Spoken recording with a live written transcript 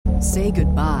Say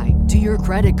goodbye to your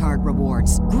credit card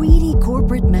rewards. Greedy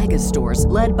corporate mega stores,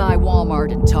 led by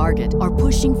Walmart and Target, are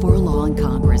pushing for a law in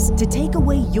Congress to take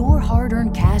away your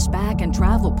hard-earned cash back and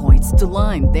travel points to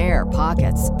line their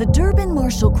pockets. The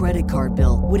Durbin-Marshall credit card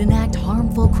bill would enact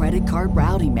harmful credit card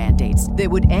routing mandates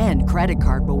that would end credit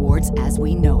card rewards as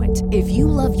we know it. If you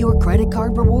love your credit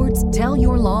card rewards, tell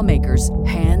your lawmakers,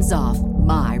 hands off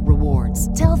my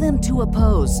rewards. Tell them to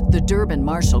oppose the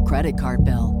Durbin-Marshall credit card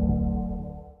bill.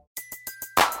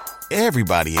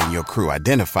 Everybody in your crew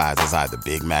identifies as either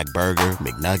Big Mac Burger,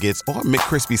 McNuggets, or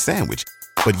McCrispy Sandwich.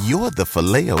 But you're the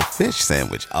Filet-O-Fish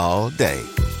Sandwich all day.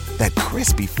 That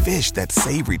crispy fish, that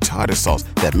savory tartar sauce,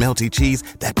 that melty cheese,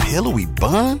 that pillowy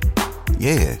bun.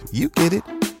 Yeah, you get it.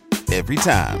 Every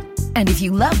time. And if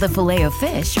you love the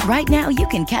Filet-O-Fish, right now you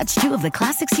can catch two of the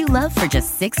classics you love for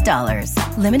just $6.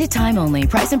 Limited time only.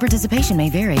 Price and participation may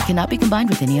vary. Cannot be combined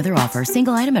with any other offer.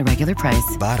 Single item at regular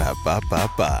price.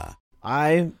 Ba-da-ba-ba-ba.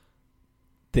 I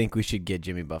think we should get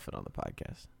Jimmy Buffett on the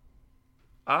podcast.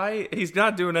 He's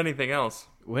not doing anything else.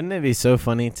 Wouldn't it be so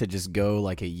funny to just go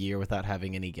like a year without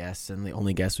having any guests, and the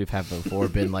only guests we've had before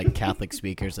been like Catholic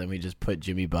speakers, and we just put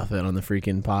Jimmy Buffett on the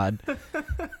freaking pod?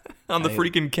 On the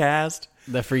freaking cast.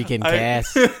 The freaking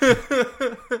cast.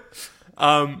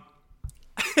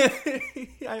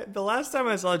 The last time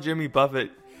I saw Jimmy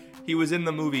Buffett, he was in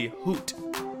the movie Hoot.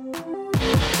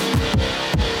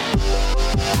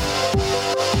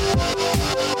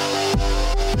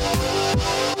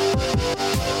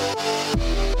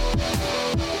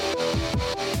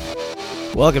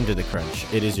 Welcome to The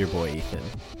Crunch. It is your boy, Ethan.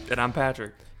 And I'm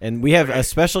Patrick. And we have a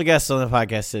special guest on the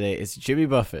podcast today. It's Jimmy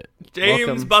Buffett.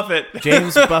 James Buffett.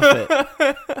 James Buffett.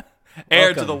 Heir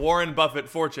Welcome. to the Warren Buffett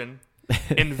fortune.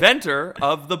 Inventor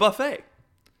of the buffet.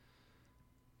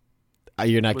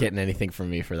 You're not getting anything from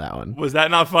me for that one. Was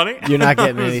that not funny? You're not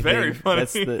getting It was anything. very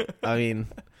funny.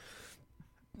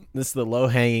 This is the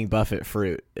low-hanging Buffett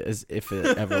fruit, as if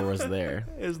it ever was there.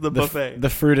 Is the buffet. The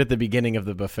fruit at the beginning of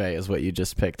the buffet is what you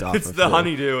just picked off. It's the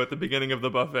honeydew at the beginning of the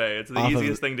buffet. It's the Off of-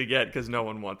 easiest thing to get because no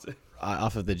one wants it.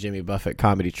 Off of the Jimmy Buffett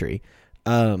comedy tree.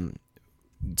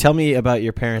 Tell me about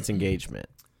your parents' engagement.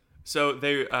 So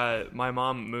my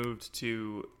mom moved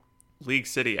to League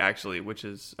City, actually, which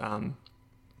is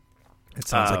It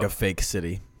sounds like a fake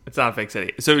city. It's not a fake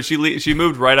city. So she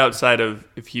moved right outside of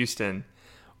Houston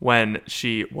when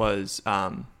she was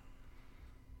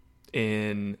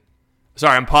in.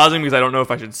 Sorry, I'm pausing because I don't know if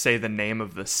I should say the name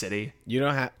of the city. You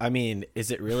don't have. I mean,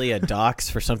 is it really a dox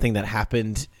for something that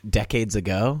happened decades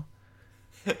ago?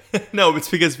 No, it's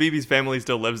because Phoebe's family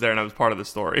still lives there, and I was part of the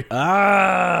story.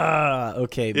 Ah,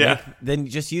 okay. Yeah. Then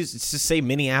just say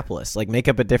Minneapolis. Like, make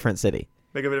up a different city.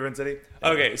 Make up a different city?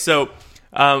 Okay, so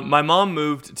my mom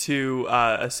moved to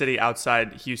a city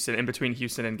outside Houston, in between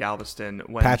Houston and Galveston.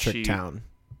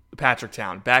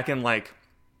 Patricktown, back in, like,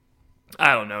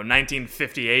 I don't know,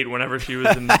 1958, whenever she was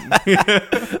in...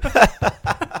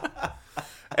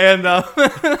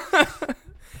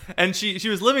 And she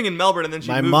was living in Melbourne, and then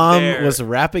she moved there. My mom was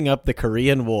wrapping up the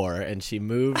Korean War, and she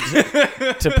moved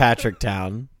to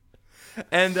Patricktown.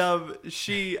 And I don't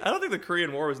think the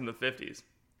Korean War was in the 50s.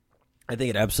 I think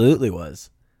it absolutely was.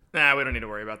 Nah, we don't need to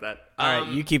worry about that. All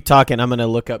right, you keep talking. I'm going to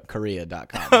look up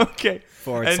Korea.com. Okay.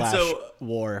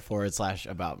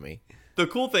 /war/about me. The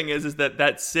cool thing is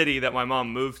that city that my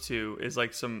mom moved to is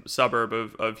like some suburb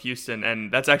of Houston,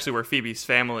 and that's actually where Phoebe's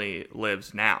family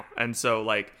lives now. And so,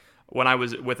 like, when I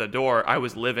was with Adore, I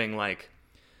was living like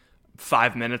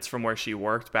 5 minutes from where she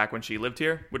worked back when she lived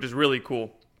here, which is really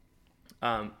cool.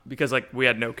 Because, like, we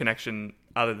had no connection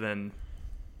to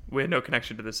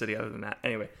the city other than that.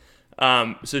 Anyway,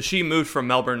 so she moved from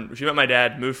Melbourne. She met my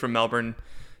dad, moved from Melbourne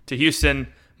to Houston.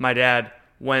 My dad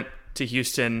went to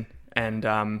Houston and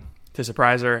to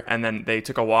surprise her, and then they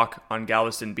took a walk on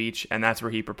Galveston Beach, and that's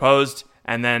where he proposed.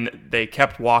 And then they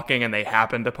kept walking, and they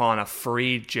happened upon a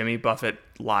free Jimmy Buffett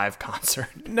live concert.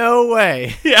 No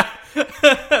way. Yeah.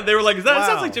 They were like, that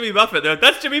sounds like Jimmy Buffett. They're like,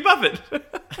 that's Jimmy Buffett.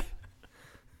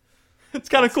 It's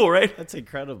kind of cool, right? That's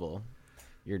incredible.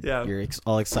 You're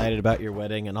all excited about your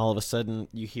wedding, and all of a sudden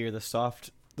you hear the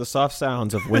soft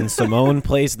sounds of when Simone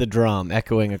plays the drum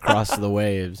echoing across the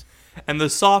waves, and the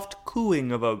soft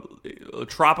cooing of a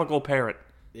tropical parrot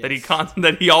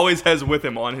that he always has with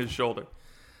him on his shoulder.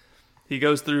 He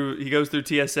goes through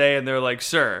TSA, and they're like,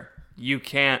 "Sir, you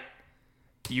can't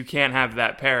have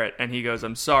that parrot." And he goes,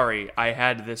 "I'm sorry, I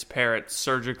had this parrot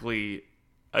surgically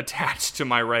attached to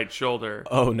my right shoulder."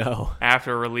 Oh no!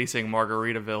 After releasing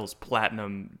Margaritaville's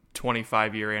platinum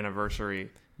 25-year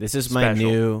anniversary. This is my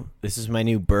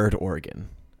new bird organ.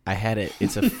 I had it.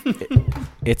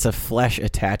 It's a flesh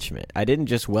attachment. I didn't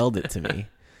just weld it to me.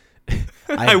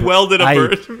 I welded a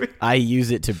bird. I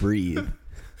use it to breathe.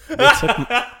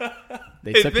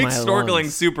 They took It my makes snorkeling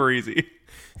lungs. super easy.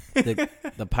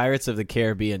 The Pirates of the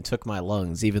Caribbean took my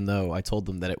lungs, even though I told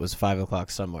them that it was 5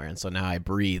 o'clock somewhere, and so now I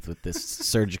breathe with this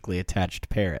surgically attached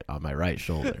parrot on my right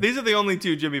shoulder. These are the only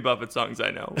 2 Jimmy Buffett songs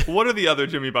I know. What are the other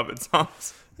Jimmy Buffett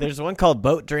songs? There's one called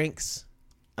Boat Drinks.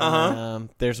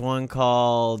 There's one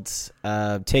called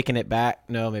Taking It Back.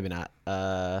 No, maybe not.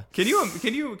 Can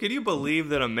you believe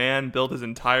that a man built his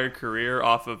entire career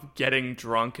off of getting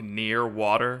drunk near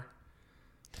water?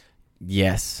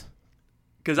 Yes.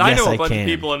 Because I know a I bunch can. of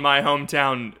people in my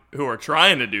hometown who are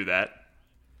trying to do that.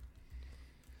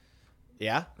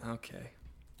 Yeah? Okay.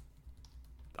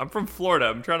 I'm from Florida.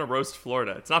 I'm trying to roast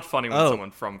Florida. It's not funny when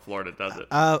someone from Florida does it.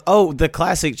 The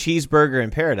classic Cheeseburger in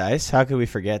Paradise. How could we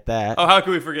forget that? Oh, how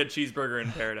could we forget Cheeseburger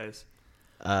in Paradise?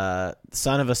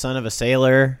 Son of a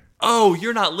Sailor. Oh,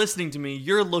 you're not listening to me.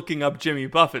 You're looking up Jimmy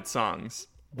Buffett songs.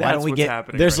 That's what's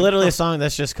happening. There's right literally now. a song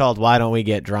that's just called "Why Don't We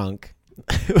Get Drunk,"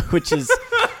 which is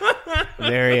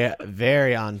very,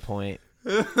 very on point.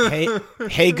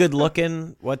 Hey, good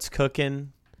looking. What's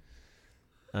cooking?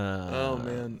 Oh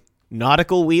man.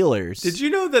 Nautical Wheelers. Did you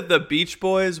know that the Beach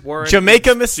Boys weren't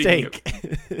Jamaica speaking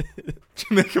Mistake?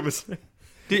 Jamaica Mistake.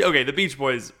 Okay, the Beach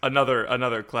Boys,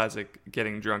 another classic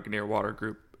getting drunk near water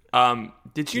group.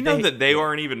 Did you know that they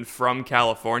weren't even from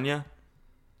California?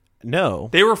 No.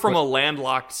 They were from a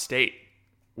landlocked state.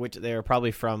 Which they were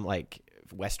probably from like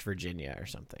West Virginia or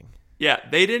something. Yeah,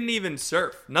 they didn't even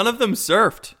surf. None of them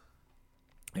surfed.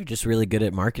 They're just really good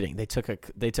at marketing. They took a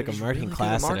marketing really good at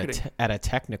class marketing. at a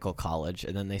technical college,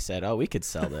 and then they said, "Oh, we could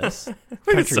sell this.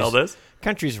 We could sell this.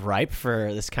 Country's ripe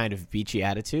for this kind of beachy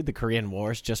attitude. The Korean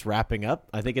War is just wrapping up.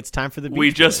 I think it's time for the Beach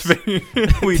We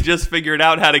Boys." we just figured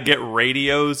out how to get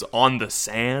radios on the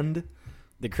sand.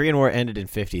 The Korean War ended in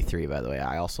 1953, by the way.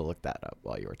 I also looked that up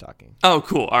while you were talking. Oh,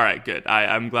 cool. All right, good.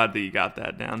 I'm glad that you got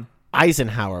that down.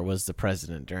 Eisenhower was the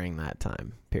president during that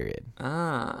time period.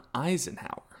 Ah,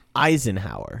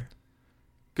 Eisenhower.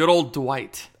 Good old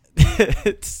Dwight.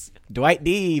 It's Dwight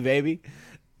D, baby.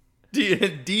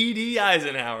 D.D.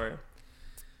 Eisenhower.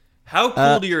 How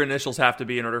cool do your initials have to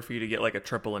be in order for you to get like a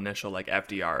triple initial like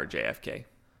FDR or JFK?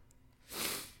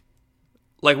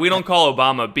 Like we don't call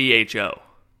Obama BHO,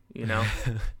 you know?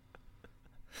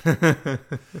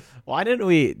 Why did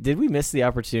we miss the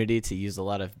opportunity to use a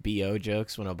lot of BO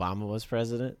jokes when Obama was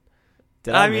president?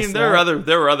 Did I miss mean, that?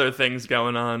 there were other things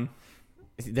going on.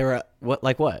 There were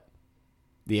what?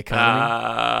 The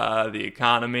economy? The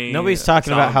economy. Nobody's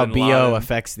talking about Osama how bin BO Laden.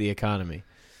 affects the economy.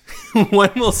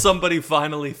 When will somebody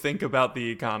finally think about the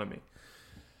economy?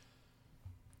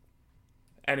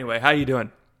 Anyway, how you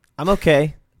doing? I'm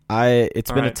okay.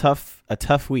 It's been right. a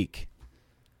tough week.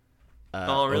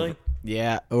 Oh, really?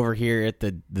 Over here at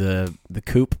the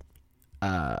coop,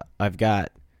 I've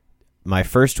got my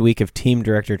first week of team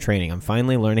director training. I'm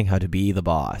finally learning how to be the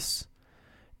boss,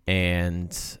 and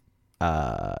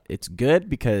it's good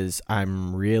because I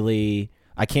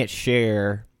can't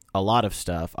share a lot of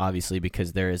stuff, obviously,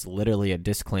 because there is literally a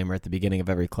disclaimer at the beginning of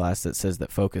every class that says that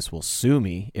Focus will sue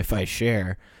me if I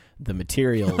share the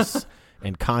materials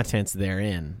and contents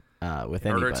therein with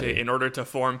anybody. In order to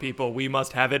form people, we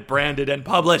must have it branded and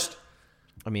published.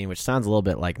 I mean, which sounds a little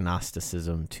bit like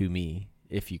Gnosticism to me,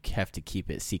 if you have to keep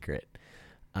it secret.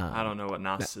 I don't know what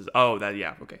Gnosticism. Oh, that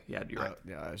yeah, okay, yeah, you're right.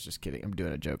 No, I was just kidding. I'm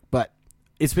doing a joke, but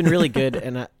it's been really good,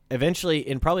 and eventually,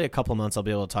 in probably a couple months, I'll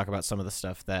be able to talk about some of the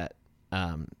stuff that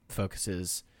Focus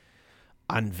is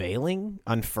unfurling.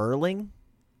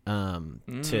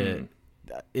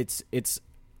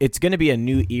 It's going to be a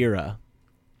new era.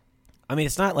 I mean,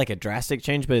 it's not like a drastic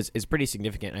change, but it's pretty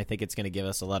significant. I think it's going to give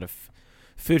us a lot of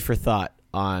food for thought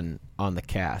on the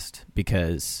cast,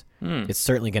 because it's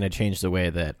certainly going to change the way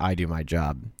that I do my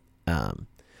job.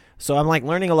 So I'm like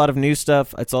learning a lot of new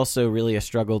stuff. It's also really a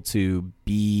struggle to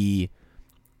be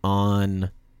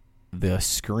on the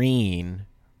screen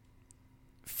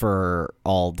for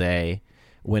all day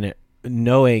when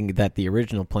knowing that the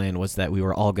original plan was that we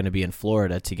were all going to be in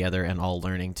Florida together and all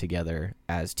learning together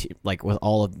as like with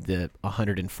all of the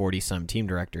 140 some team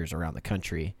directors around the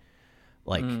country,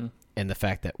 like, and the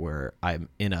fact that I'm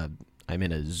in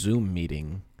a Zoom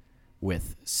meeting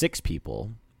with 6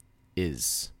 people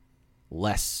is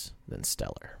less than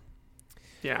stellar.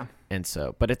 Yeah. And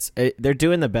so, but they're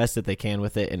doing the best that they can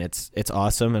with it, and it's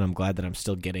awesome, and I'm glad that I'm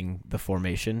still getting the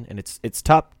formation, and it's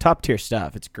top tier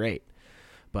stuff. It's great,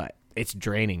 but it's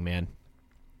draining, man.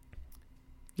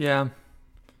 Yeah.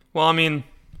 Well, I mean,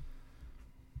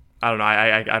 I don't know.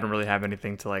 I don't really have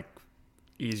anything to like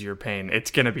ease your pain.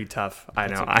 It's gonna be tough. I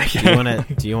know.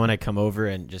 Do you want to come over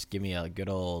and just give me a good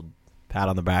old Pat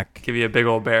on the back. Give you a big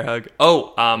old bear hug.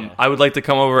 Oh, I would like to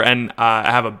come over and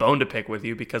have a bone to pick with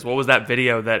you, because what was that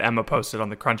video that Emma posted on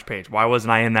the Crunch page? Why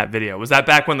wasn't I in that video? Was that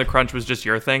back when the Crunch was just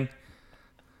your thing?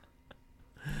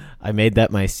 I made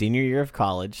that my senior year of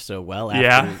college, so well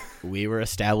after we were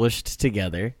established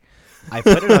together. I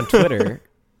put it on Twitter.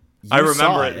 I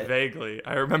remember it vaguely.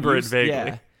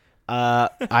 Yeah.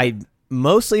 I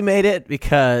mostly made it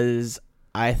because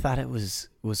I thought it was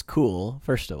cool,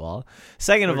 first of all.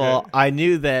 Second of all, I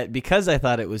knew that because I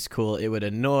thought it was cool, it would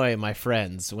annoy my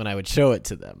friends when I would show it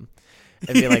to them.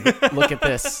 And be like, look at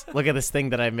this thing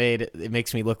that I made. It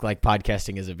makes me look like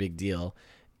podcasting is a big deal.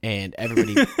 And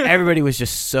everybody was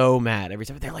just so mad every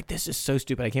time. They're like, this is so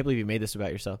stupid. I can't believe you made this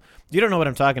about yourself. You don't know what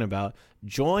I'm talking about.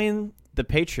 Join the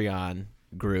Patreon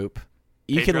group.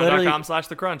 You can literally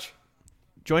Patreon.com/thecrunch.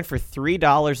 Join for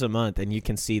 $3 a month, and you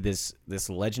can see this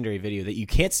legendary video that you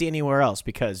can't see anywhere else.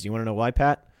 Because you want to know why,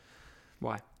 Pat?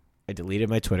 Why? I deleted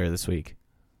my Twitter this week.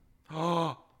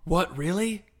 Oh, what?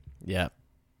 Really? Yeah.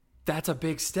 That's a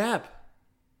big step.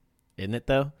 Isn't it,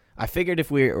 though? I figured if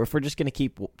we're just going to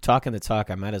keep talking the talk,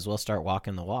 I might as well start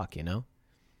walking the walk, you know?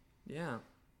 Yeah.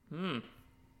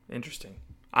 Interesting.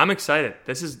 I'm excited.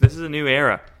 This is a new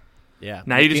era. Yeah.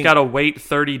 Now you just got to wait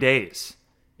 30 days.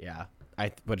 Yeah.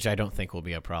 Which I don't think will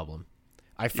be a problem.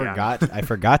 I forgot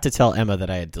to tell Emma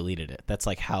that I had deleted it. That's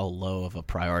like how low of a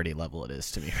priority level it is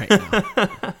to me right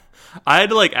now. I had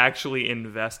to like actually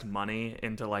invest money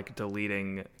into like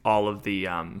deleting all of the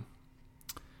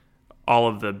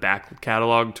back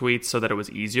catalog tweets so that it was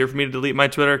easier for me to delete my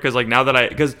Twitter. Because like now that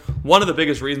because one of the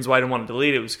biggest reasons why I didn't want to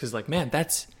delete it was because like, man,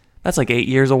 that's like 8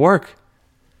 years of work.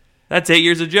 That's 8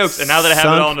 years of jokes. And now that I have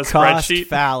it all in a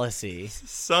spreadsheet.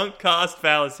 Sunk cost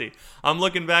fallacy. I'm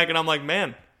looking back and I'm like,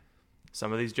 man,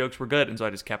 some of these jokes were good. And so I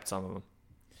just kept some of them.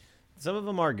 Some of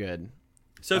them are good.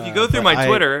 So if you go through my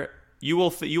Twitter, you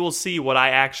will see what I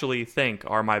actually think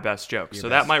are my best jokes. So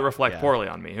that might reflect poorly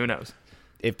on me. Who knows?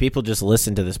 If people just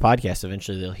listen to this podcast,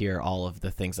 eventually they'll hear all of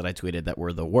the things that I tweeted that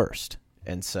were the worst.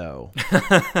 And so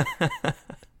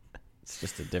it's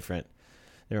just a different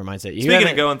mindset. Speaking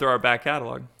of going through our back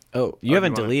catalog. Oh, you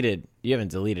haven't deleted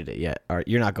it yet.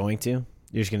 You're not going to?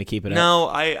 You're just going to keep it up? No,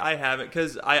 I haven't,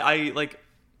 because I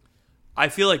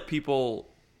feel like people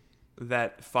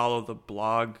that follow the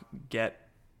blog get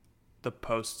the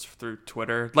posts through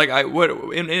Twitter. Like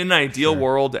in an ideal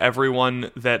world,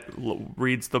 everyone that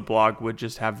reads the blog would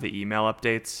just have the email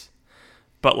updates,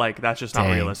 but like that's just not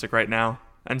realistic right now.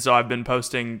 And so I've been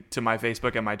posting to my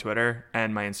Facebook and my Twitter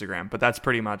and my Instagram, but that's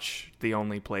pretty much the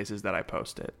only places that I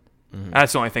post it. Mm-hmm.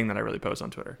 That's the only thing that I really post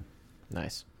on Twitter.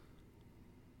 Nice.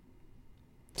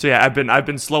 So yeah, I've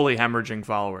been slowly hemorrhaging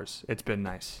followers. It's been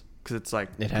nice because it's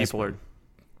like people are.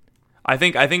 I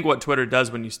think what Twitter does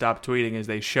when you stop tweeting is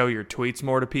they show your tweets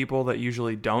more to people that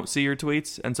usually don't see your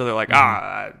tweets, and so they're like,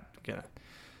 I'm gonna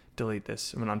delete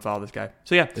this. I'm gonna unfollow this guy.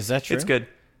 So yeah, is that true? It's good.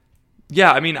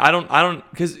 Yeah, I mean, I don't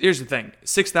because here's the thing: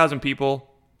 6,000 people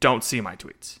don't see my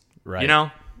tweets. Right. You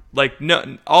know, like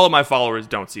no, all of my followers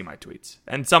don't see my tweets,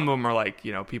 and some of them are like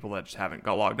people that just haven't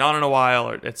got logged on in a while,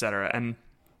 or etc. And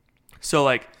so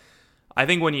like, I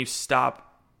think when you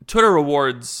stop, Twitter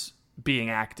rewards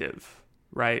being active,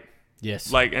 right?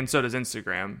 Yes. Like, and so does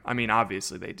Instagram. I mean,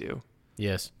 obviously they do.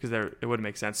 Yes. Because it would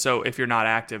make sense. So if you're not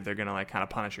active, they're gonna like kind of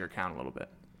punish your account a little bit.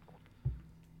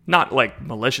 Not like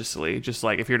maliciously, just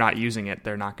like if you're not using it,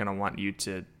 they're not gonna want you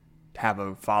to have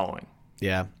a following.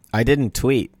 Yeah, I didn't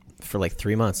tweet for like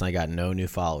 3 months, and I got no new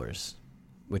followers,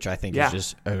 which I think is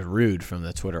just rude from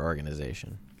the Twitter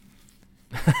organization.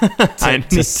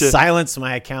 to silence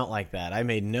my account like that, I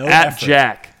made no effort.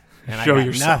 Jack, and show I got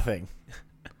yourself. Nothing.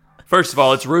 First of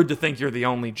all, it's rude to think you're the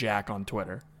only Jack on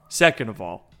Twitter. Second of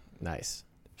all,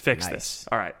 fix this.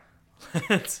 All right,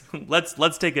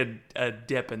 let's take a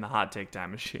dip in the hot take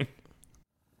time machine.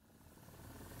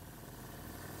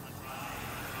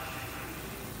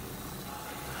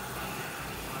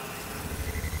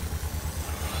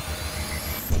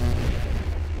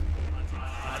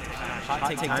 Hot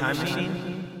take time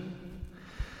machine.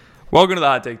 Welcome to the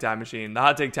Hot Take Time Machine. The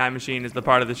Hot Take Time Machine is the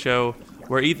part of the show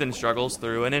where Ethan struggles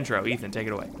through an intro. Ethan, take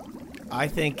it away. I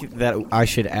think that I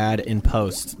should add in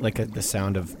post like the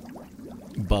sound of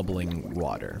bubbling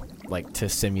water, like to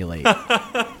simulate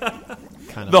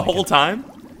kind of the whole time.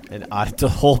 The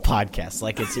whole podcast,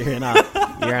 like you're in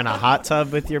a hot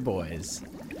tub with your boys.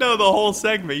 No, the whole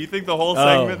segment. You think the whole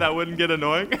segment that wouldn't get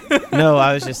annoying? No,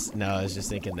 I was just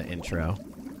thinking the intro.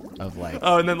 Of like,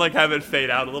 and then like have it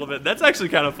fade out a little bit. That's actually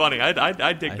kind of funny.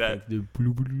 I dig that.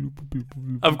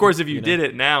 Of course, if you did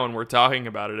it now and we're talking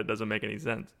about it, it doesn't make any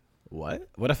sense. What?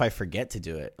 What if I forget to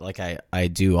do it? Like I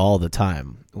do all the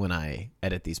time when I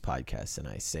edit these podcasts and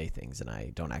I say things and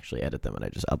I don't actually edit them and I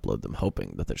just upload them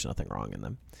hoping that there's nothing wrong in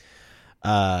them.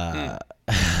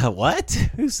 What?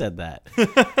 Who said that?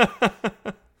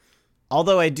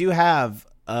 Although I do have,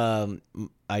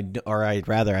 I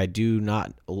do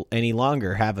not any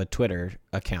longer have a Twitter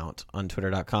account on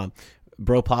twitter.com.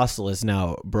 Bropostle is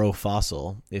now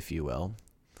Brofossil, if you will.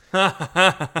 Thank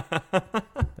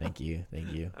you.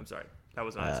 I'm sorry. That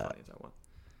was not as funny as I want.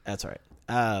 That's all right.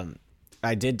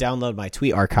 I did download my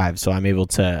tweet archive, so I'm able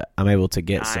to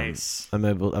get nice. I'm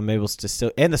able to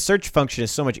still, and the search function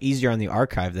is so much easier on the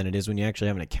archive than it is when you actually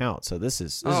have an account. So this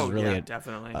is really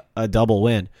definitely a double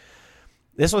win.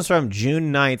 This one's from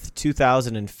June 9th,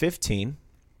 2015.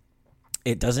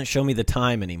 It doesn't show me the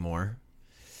time anymore,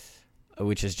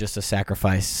 which is just a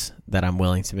sacrifice that I'm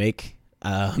willing to make.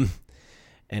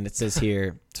 And it says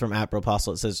here, it's from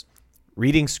 @Bropostle. It says,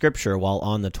 reading scripture while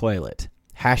on the toilet.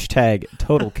 Hashtag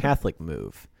total Catholic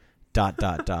move. ...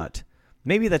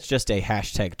 Maybe that's just a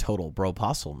hashtag total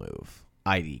Bropostle move.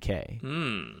 IDK.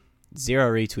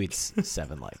 0 retweets,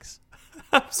 7 likes.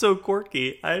 I'm so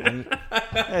quirky. I'm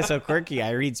so quirky.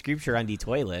 I read scripture on the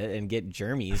toilet and get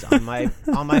germies on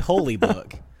my holy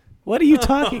book. What are you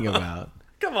talking about?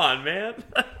 Come on, man.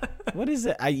 What is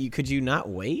it? Could you not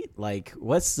wait? Like,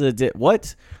 what's the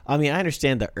what? I mean, I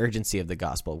understand the urgency of the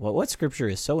gospel. Well, what scripture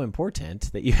is so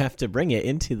important that you have to bring it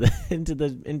into the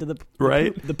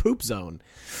right the poop zone?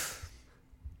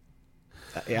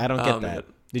 I don't get that. Man.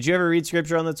 Did you ever read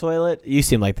scripture on the toilet? You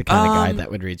seem like the kind of guy that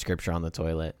would read scripture on the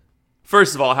toilet.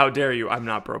 First of all, how dare you? I'm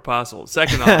not Bropostle.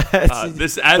 Second off,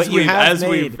 this as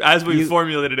we've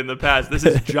formulated in the past, this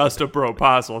is just a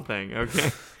Bropostle thing. Okay.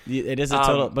 It is a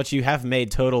total, but you have made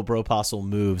total Bropostle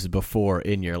moves before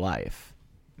in your life.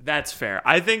 That's fair.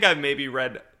 I think I've maybe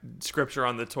read scripture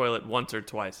on the toilet once or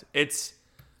twice. It's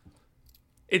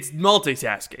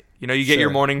multitasking. You know, you get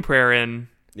your morning prayer in,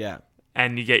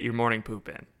 and you get your morning poop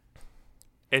in.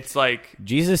 It's like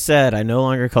Jesus said, "I no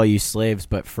longer call you slaves,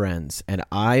 but friends, and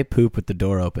I poop with the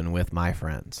door open with my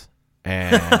friends."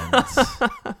 And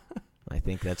I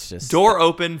think that's just door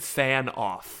open, fan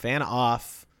off, fan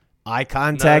off. Eye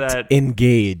contact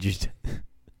engaged.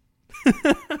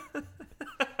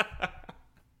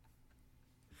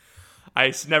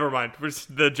 Never mind.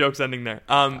 The joke's ending there.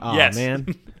 Yes,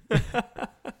 man.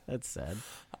 That's sad.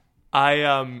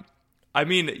 I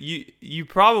mean, you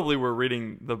probably were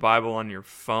reading the Bible on your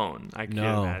phone. I can't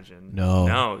imagine.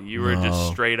 No, you were just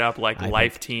straight up like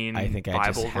Life Teen. I think Bible I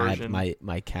just version. had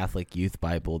my Catholic Youth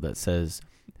Bible that says,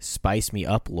 "Spice me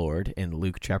up, Lord," in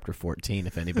Luke chapter 14.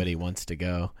 If anybody wants to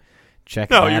go check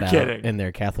that out kidding. In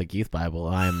their Catholic Youth Bible,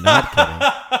 I am not kidding,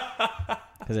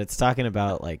 because it's talking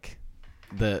about like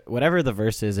whatever the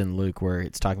verse is in Luke where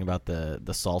it's talking about the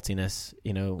saltiness,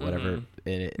 you know, whatever.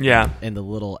 And the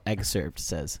little excerpt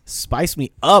says, "Spice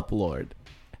me up, Lord."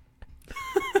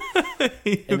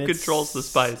 He who controls the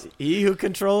spice. He who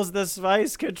controls the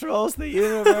spice controls the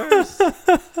universe.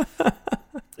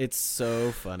 It's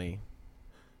so funny.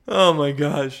 Oh my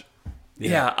gosh.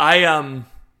 Yeah,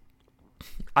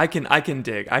 I can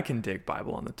dig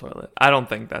Bible on the toilet. I don't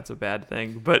think that's a bad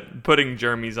thing, but putting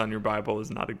germies on your Bible is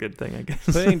not a good thing, I guess.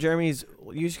 Putting germies,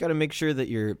 you just got to make sure that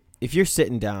if you're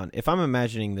sitting down, if I'm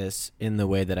imagining this in the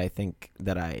way that I think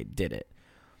that I did it,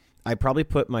 I probably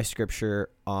put my scripture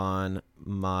on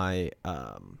my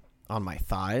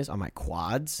thighs, on my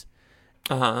quads.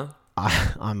 On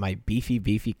my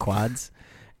beefy quads.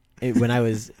 When I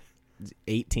was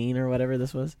 18 or whatever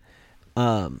this was.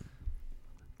 And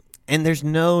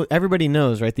everybody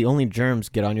knows, right? The only germs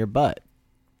get on your butt.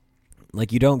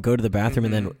 Like, you don't go to the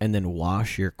bathroom and then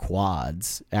wash your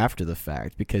quads after the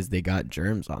fact because they got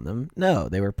germs on them. No,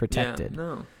 they were protected. Yeah,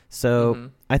 no.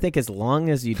 So I think as long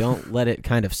as you don't let it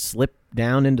kind of slip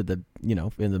down into the,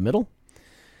 in the middle,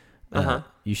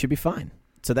 you should be fine.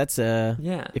 So that's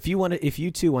if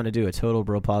you two want to do a total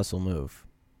Bropostle move,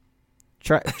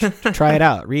 try it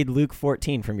out. Read Luke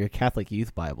 14 from your Catholic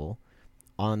Youth Bible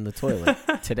on the toilet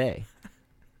today.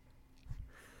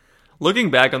 Looking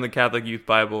back on the Catholic Youth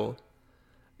Bible,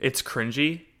 it's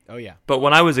cringy. Oh yeah. But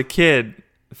when I was a kid,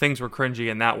 things were cringy,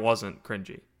 and that wasn't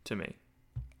cringy to me.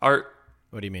 What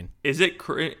do you mean? Is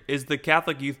the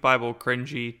Catholic Youth Bible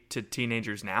cringy to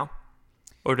teenagers now,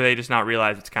 or do they just not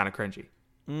realize it's kind of cringy?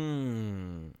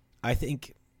 I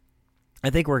think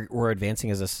we're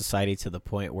advancing as a society to the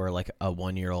point where, like, a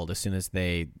 1-year-old, as soon as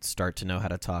they start to know how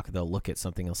to talk, they'll look at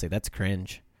something, they'll say, "That's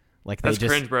cringe." Like, that's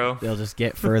cringe, bro. They'll just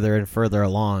get further and further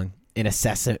along in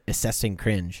assessing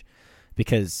cringe,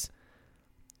 because,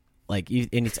 like, and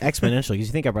it's exponential. Because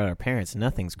you think about our parents,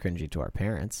 nothing's cringy to our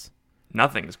parents.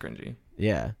 Nothing is cringy.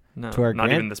 Yeah. No, To our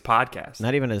not even this podcast.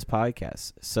 Not even this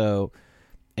podcast. So,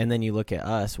 and then you look at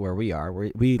us where we are.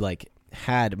 We like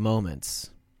had moments,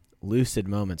 lucid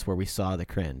moments where we saw the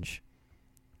cringe.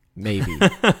 Maybe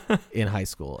in high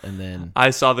school, and then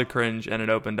I saw the cringe and it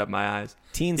opened up my eyes.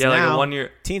 Teens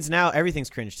now, everything's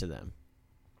cringe to them.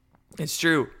 It's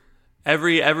true.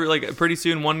 Every like pretty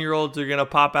soon 1-year-olds are gonna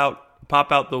pop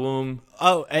out the womb.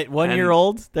 Oh, at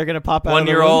 1-year-old, they're gonna pop out.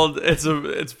 1-year-old,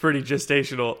 it's pretty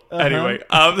gestational. Anyway,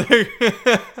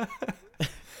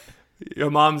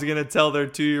 your mom's gonna tell their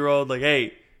 2-year-old like,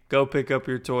 "Hey, go pick up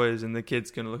your toys," and the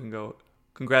kid's gonna look and go,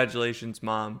 "Congratulations,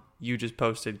 Mom. You just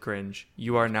posted cringe.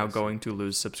 You are now going to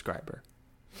lose subscriber."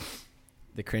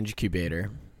 The cringe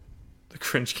cubator. The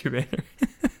cringe cubator.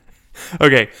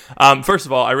 Okay. First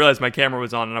of all, I realized my camera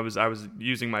was on and I was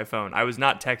using my phone. I was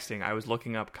not texting. I was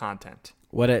looking up content.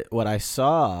 What I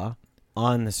saw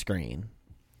on the screen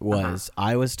was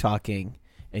I was talking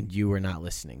and you were not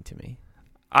listening to me.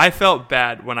 I felt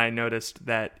bad when I noticed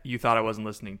that you thought I wasn't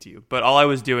listening to you. But all I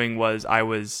was doing was I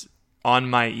was on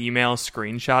my email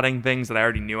screenshotting things that I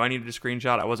already knew I needed to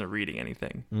screenshot. I wasn't reading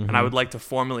anything. Mm-hmm. And I would like to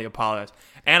formally apologize.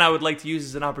 And I would like to use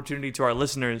this as an opportunity to our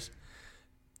listeners,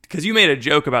 because you made a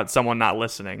joke about someone not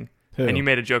listening. Who? And you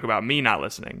made a joke about me not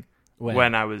listening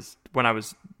when I was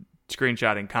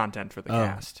screenshotting content for the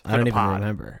cast. I don't even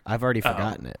remember. I've already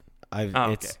forgotten it.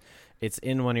 It's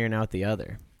in one ear and out the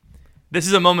other. This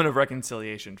is a moment of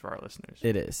reconciliation for our listeners.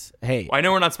 It is. Hey, well, I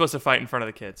know we're not supposed to fight in front of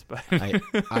the kids, but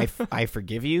I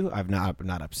forgive you. I'm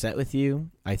not upset with you.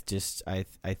 I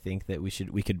think that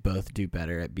we could both do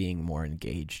better at being more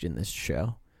engaged in this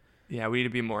show. Yeah, we need to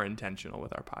be more intentional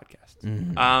with our podcast.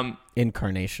 Mm-hmm.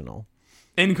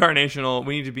 Incarnational.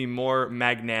 We need to be more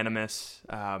magnanimous.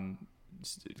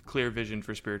 Clear vision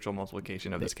for spiritual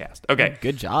multiplication of this cast. Okay,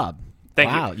 good job.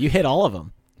 Thank you. Wow, you hit all of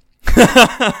them.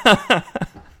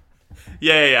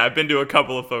 Yeah. I've been to a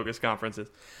couple of focus conferences.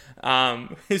 So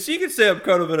you could say I'm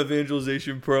kind of an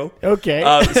evangelization pro. Okay.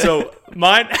 So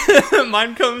mine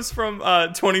comes from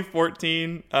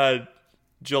 2014,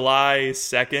 July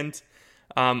 2nd.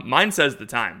 Mine says the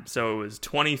time. So it was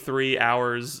 23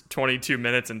 hours, 22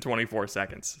 minutes, and 24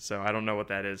 seconds. So I don't know what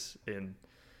that is in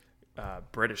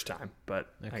British time, but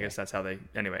okay. I guess that's how they...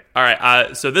 Anyway. All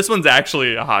right. So this one's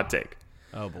actually a hot take.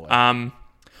 Oh, boy.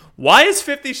 Why is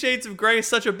 50 Shades of Grey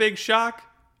such a big shock?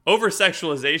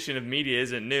 Over-sexualization of media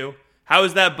isn't new. How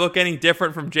is that book any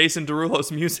different from Jason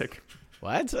Derulo's music?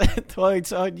 What?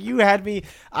 So you had me...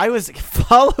 I was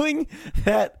following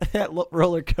that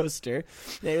roller coaster.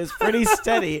 It was pretty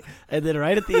steady. And then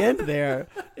right at the end there,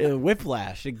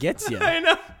 whiplash. It gets you. I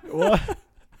know. What?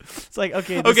 It's like,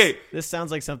 okay, this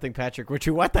sounds like something Patrick would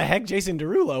do. What the heck, Jason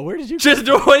Derulo? Where did you...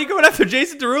 What are you going after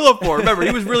Jason Derulo for? Remember,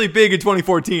 he was really big in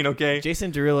 2014, okay?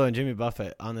 Jason Derulo and Jimmy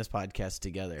Buffett on this podcast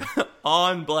together.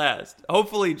 On blast.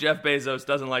 Hopefully Jeff Bezos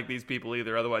doesn't like these people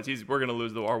either. Otherwise, we're going to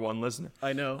lose our one listener.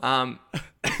 I know.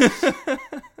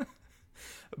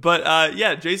 But,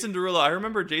 yeah, Jason Derulo. I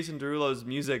remember Jason Derulo's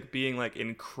music being, like,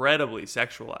 incredibly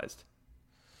sexualized.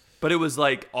 But it was,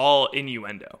 like, all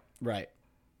innuendo. Right.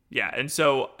 Yeah, and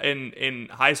so in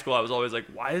high school, I was always like,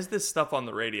 why is this stuff on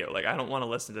the radio? Like, I don't want to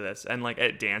listen to this. And, like,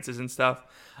 at dances and stuff,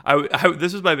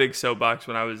 this was my big soapbox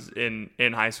when I was in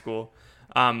high school.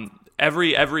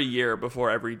 Every year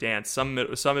before every dance, some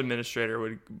administrator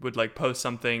would like, post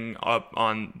something up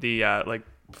on the, like,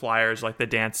 flyers, like, the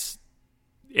dance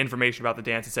information about the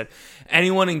dance. It said,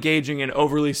 anyone engaging in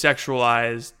overly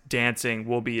sexualized dancing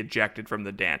will be ejected from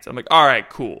the dance. I'm like, all right,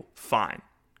 cool, fine,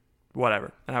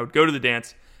 whatever. And I would go to the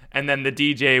dance, and then the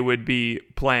DJ would be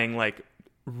playing, like,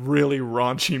 really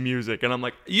raunchy music. And I'm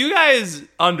like, you guys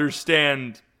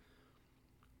understand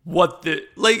what the...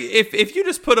 Like, if you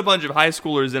just put a bunch of high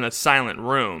schoolers in a silent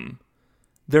room,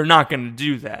 they're not going to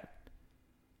do that.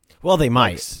 Well, they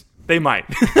might. They might.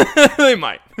 They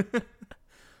might.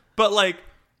 But, like,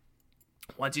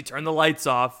 once you turn the lights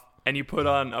off and you put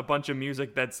on a bunch of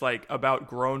music that's, like, about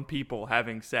grown people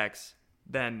having sex...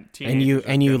 Then and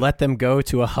you let them go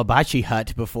to a hibachi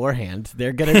hut beforehand,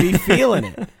 they're gonna be feeling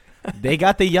it. They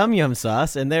got the yum yum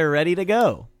sauce and they're ready to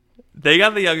go. They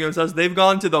got the yum yum sauce. They've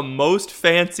gone to the most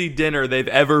fancy dinner they've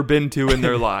ever been to in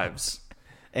their lives,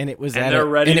 and it was at a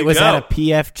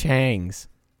PF Chang's.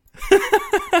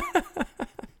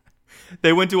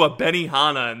 They went to a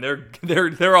Benihana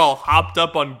and they're all hopped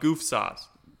up on goof sauce,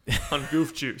 on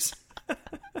goof juice.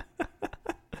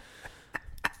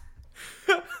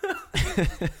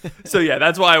 So yeah,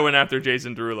 that's why I went after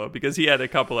Jason Derulo, because he had a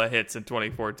couple of hits in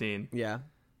 2014. Yeah,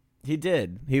 he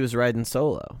did. He was riding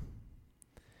solo.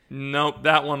 Nope,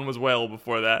 that one was well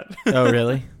before that. Oh,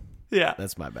 really? Yeah,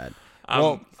 that's my bad.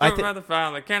 The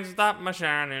father can't stop my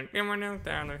shining.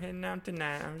 Heading out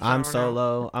tonight. I'm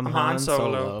solo. I'm Han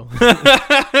Solo.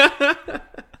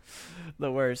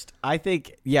 The worst. I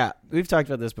think, yeah, we've talked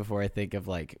about this before. I think of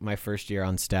like my first year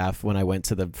on staff when I went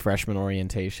to the freshman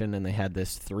orientation and they had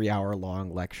this 3-hour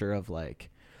long lecture of like,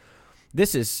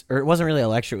 it wasn't really a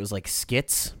lecture. It was like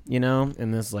skits,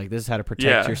 and this is how to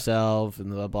protect yourself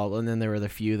and blah, blah, blah. And then there were the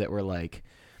few that were like,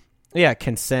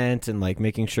 consent and like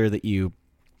making sure that you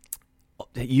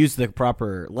use the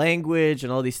proper language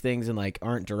and all these things and like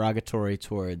aren't derogatory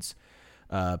towards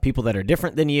people that are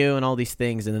different than you and all these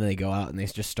things. And then they go out and they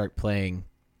just start playing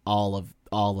all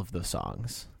of the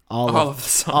songs. All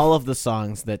of the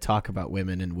songs that talk about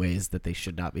women in ways that they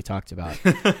should not be talked about.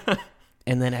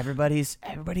 And then everybody's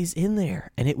in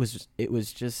there. And it was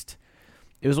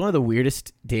one of the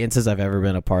weirdest dances I've ever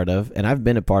been a part of. And I've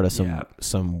been a part of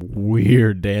some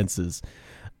weird dances.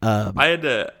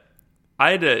 I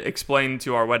had to explain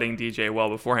to our wedding DJ well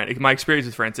beforehand my experience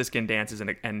with Franciscan dances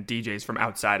and DJs from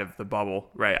outside of the bubble,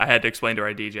 right? I had to explain to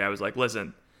our DJ, I was like,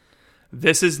 listen,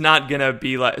 this is not going to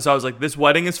be like... So I was like, this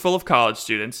wedding is full of college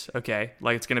students, okay?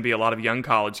 Like, it's going to be a lot of young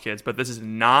college kids, but this is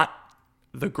not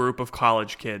the group of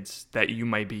college kids that you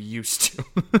might be used to.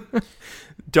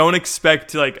 Don't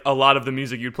expect like a lot of the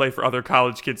music you'd play for other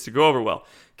college kids to go over well.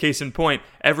 Case in point,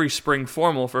 every spring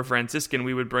formal for Franciscan,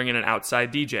 we would bring in an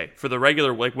outside DJ. For the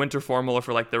regular like winter formal or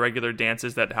for like the regular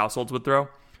dances that households would throw,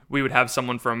 we would have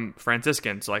someone from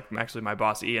Franciscan. So like actually my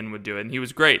boss Ian would do it, and he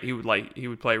was great. He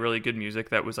would play really good music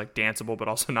that was like danceable but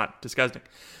also not disgusting.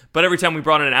 But every time we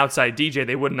brought in an outside DJ,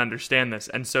 they wouldn't understand this.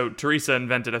 And so Teresa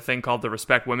invented a thing called the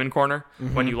Respect Women Corner,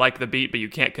 when you like the beat but you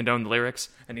can't condone the lyrics,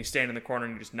 and you stand in the corner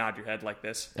and you just nod your head like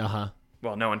this.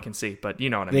 Well, no one can see, but you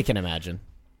know what I mean. They can imagine.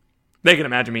 They can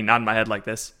imagine me nodding my head like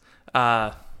this.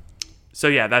 So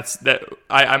yeah, that's that.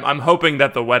 I'm hoping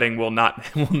that the wedding will not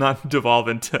devolve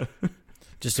into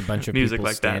just a bunch of music people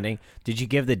like standing. That. Did you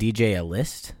give the DJ a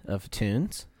list of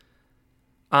tunes?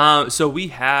 So we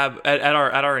have at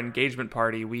our engagement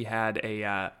party, we had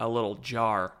a little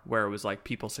jar where it was like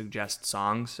people suggest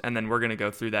songs, and then we're gonna go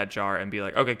through that jar and be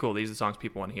like, okay, cool, these are the songs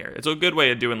people want to hear. It's a good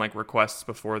way of doing like requests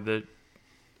before the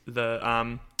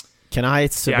Can I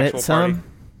submit some? Party.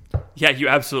 Yeah, you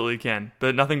absolutely can,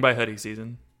 but nothing by Hoodie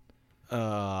Season.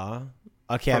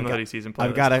 Okay, Hoodie Season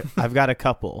playlist. I've got a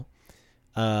couple.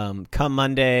 Come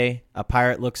Monday, A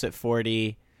Pirate Looks at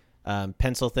 40,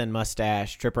 Pencil Thin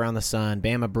Mustache, Trip Around the Sun,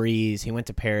 Bama Breeze, He Went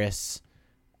to Paris,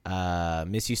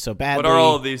 Miss You So Badly. What are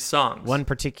all of these songs? One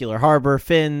Particular Harbor,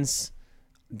 Fins,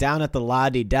 Down at the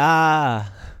La-Di-Da.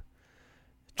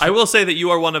 I will say that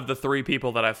you are one of the 3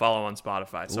 people that I follow on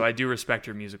Spotify, so I do respect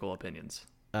your musical opinions.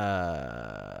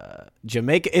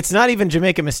 Jamaica. It's not even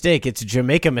Jamaica Mistake. It's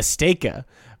Jamaica Mistaka,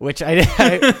 which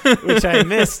I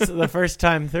missed the first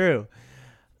time through.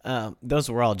 Those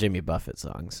were all Jimmy Buffett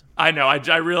songs. I know. I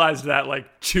realized that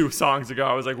like 2 songs ago.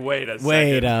 I was like, wait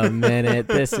a minute.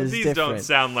 This is these different. Don't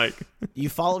sound like. You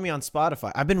follow me on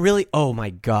Spotify. I've been really. Oh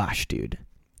my gosh, dude.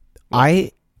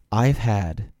 I've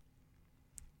had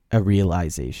a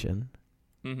realization.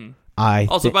 Mm-hmm. By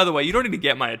the way, you don't need to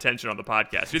get my attention on the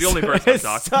podcast. You're the only person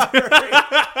I'm talking to.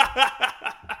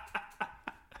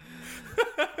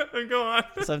 Go on.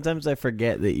 Sometimes I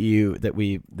forget that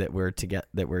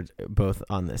we're both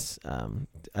on this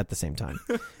at the same time.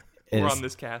 We're on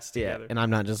this cast together. And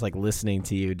I'm not just like listening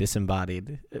to you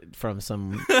disembodied from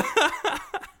some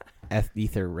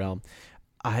ether realm.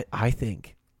 I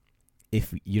think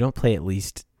if you don't play at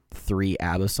least 3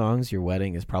 ABBA songs, your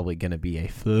wedding is probably going to be a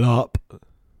flop.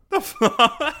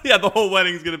 Yeah, the whole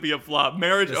wedding's gonna be a flop.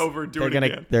 Marriage over.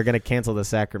 Again. They're gonna cancel the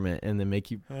sacrament and then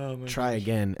make you try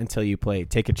again until you play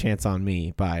 "Take a Chance on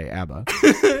Me" by ABBA.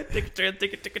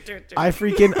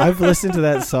 I've listened to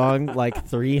that song like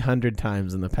 300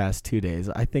 times in the past 2 days.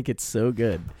 I think it's so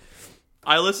good.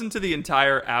 I listened to the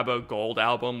entire ABBA Gold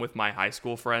album with my high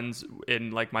school friends in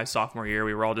like my sophomore year.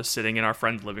 We were all just sitting in our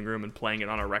friend's living room and playing it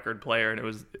on a record player,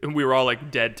 and we were all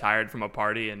like dead tired from a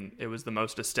party, and it was the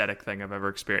most aesthetic thing I've ever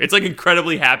experienced. It's like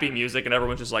incredibly happy music, and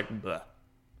everyone's just like bleh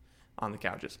on the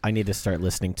couches. I need to start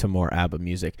listening to more ABBA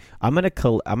music. I'm gonna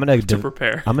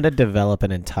prepare. I'm gonna develop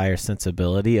an entire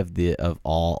sensibility of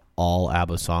all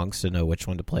ABBA songs to know which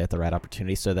one to play at the right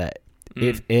opportunity, so that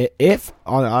if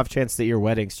on the off chance that your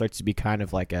wedding starts to be kind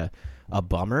of like a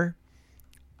bummer,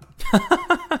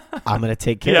 I'm gonna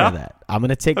take care of that. I'm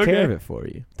gonna take care of it for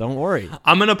you. Don't worry.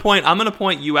 I'm gonna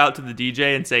point you out to the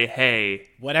DJ and say, hey,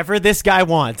 whatever this guy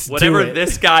wants, whatever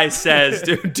this guy says,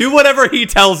 do whatever he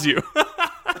tells you.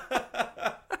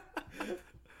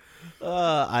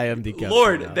 I am the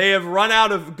Lord, they have run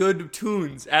out of good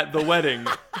tunes at the wedding.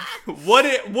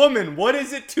 Woman, what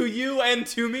is it to you and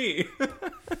to me?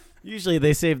 Usually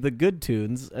they save the good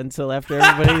tunes until after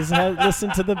everybody's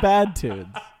listened to the bad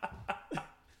tunes.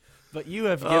 But you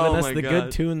have given us the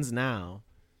good tunes now.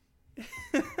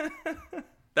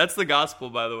 That's the gospel,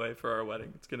 by the way, for our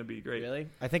wedding. It's going to be great. Really?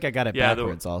 I think I got it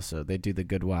backwards also. They do the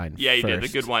good wine Yeah, you first. did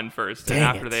the good wine first, Dang and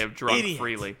after it. they have drunk Idiot.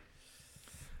 freely.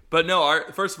 But no,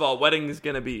 first of all, the wedding is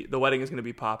gonna be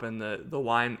popping. The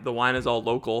wine is all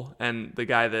local, and the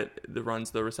guy that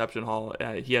runs the reception hall,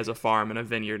 he has a farm and a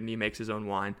vineyard, and he makes his own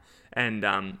wine.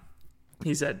 And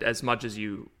he said, as much as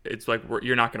it's like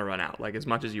you're not gonna run out. Like as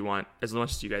much as you want, as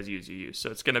much as you guys use, you use. So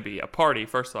it's gonna be a party.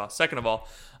 First of all, second of all,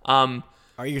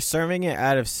 are you serving it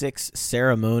out of 6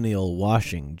 ceremonial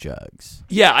washing jugs?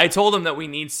 Yeah, I told him that we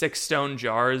need 6 stone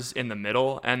jars in the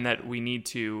middle, and that we need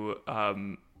to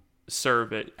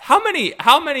serve it. How many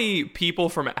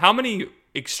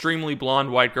extremely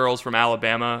blonde white girls from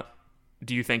Alabama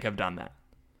do you think have done that?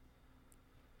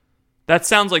 That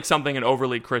sounds like something an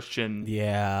overly Christian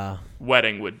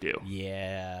wedding would do.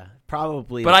 Yeah,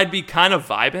 probably. But I'd be kind of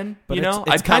vibing, but you know?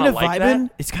 It's I'd kind of like vibing.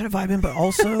 that. It's kind of vibing, but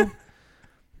also,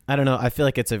 I don't know. I feel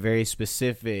like it's a very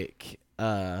specific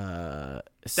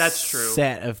That's true.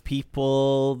 set of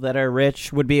people that are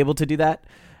rich would be able to do that.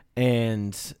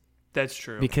 And that's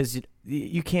true. Because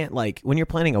you can't, like, when you're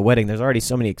planning a wedding, there's already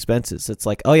so many expenses. It's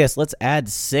like, oh, yes, let's add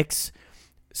 6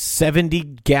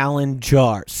 70-gallon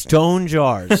jars, stone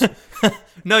jars.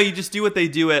 No, you just do what they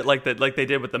do at like they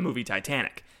did with the movie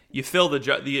Titanic. You fill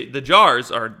the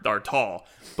jars are tall,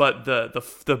 but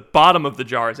the bottom of the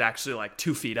jar is actually like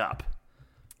 2 feet up.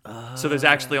 So there's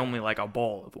actually only like a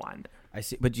bowl of wine there. I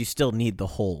see, but you still need the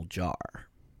whole jar.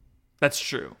 That's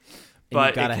true. And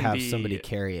but you gotta have somebody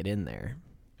carry it in there.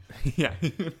 Yeah.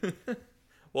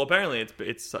 Well, apparently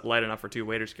it's light enough for 2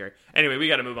 waiters to carry. Anyway, we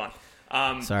got to move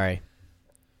on. Sorry.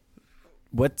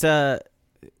 What do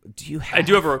you have? I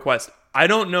do have a request. I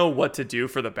don't know what to do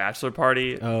for the bachelor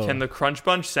party. Oh. Can the Crunch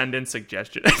Bunch send in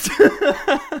suggestions?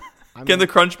 Can the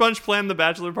Crunch Bunch plan the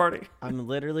bachelor party? I'm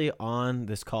literally on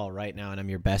this call right now, and I'm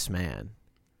your best man.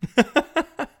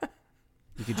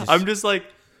 I'm just like...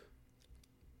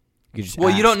 You just well,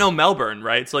 ask. you don't know Melbourne,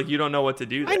 right? It's like you don't know what to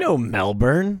do there. I know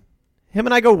Melbourne. Him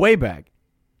and I go way back.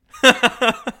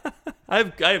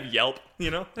 I have Yelp,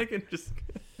 you know? I can just...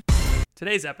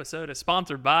 Today's episode is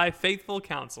sponsored by Faithful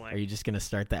Counseling. Are you just going to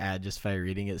start the ad just by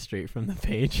reading it straight from the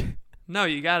page? No,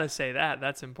 you got to say that.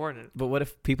 That's important. But what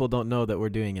if people don't know that we're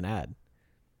doing an ad?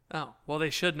 Oh, well,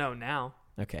 they should know now.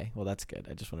 Okay, well, that's good.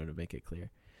 I just wanted to make it clear.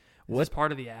 What's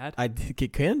part of the ad? I think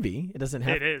it can be. It doesn't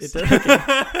have. It is.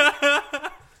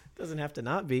 Doesn't have to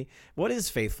not be. What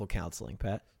is Faithful Counseling,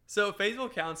 Pat? So, Faithful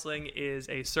Counseling is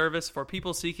a service for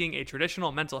people seeking a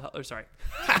traditional mental health... sorry.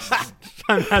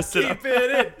 I messed it up.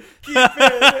 Keep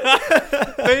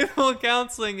it in. Faithful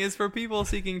Counseling is for people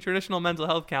seeking traditional mental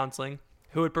health counseling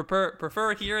who would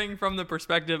prefer hearing from the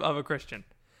perspective of a Christian.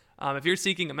 If you're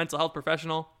seeking a mental health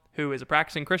professional who is a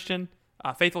practicing Christian,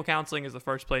 Faithful Counseling is the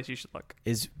first place you should look.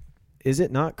 Is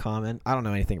it not common? I don't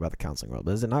know anything about the counseling world,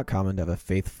 but is it not common to have a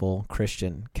faithful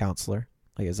Christian counselor?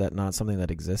 Like, is that not something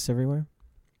that exists everywhere?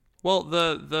 Well,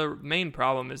 the main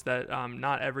problem is that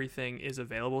not everything is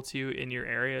available to you in your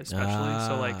area, especially.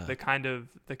 So, like the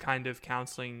kind of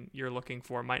counseling you're looking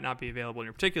for might not be available in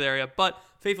your particular area. But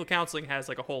Faithful Counseling has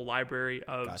like a whole library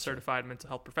of certified mental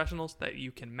health professionals that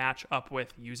you can match up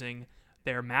with using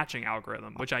their matching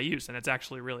algorithm, which I use, and it's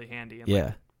actually really handy. And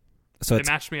yeah, so it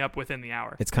matched me up within the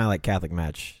hour. It's kind of like Catholic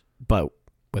Match, but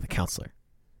with a counselor.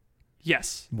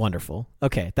 Yes. Wonderful.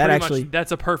 Okay,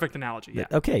 that's a perfect analogy. Yeah.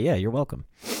 Okay, yeah, you're welcome.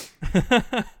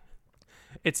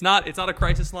 It's not a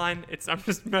crisis line. I'm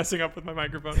just messing up with my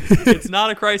microphone. It's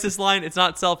not a crisis line. It's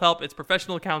not self-help. It's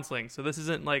professional counseling. So this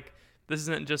isn't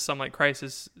just some like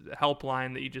crisis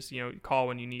helpline that you just, call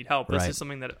when you need help. This is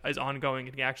something that is ongoing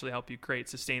and can actually help you create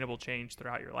sustainable change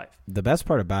throughout your life. The best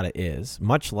part about it is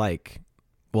much unlike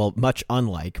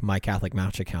my Catholic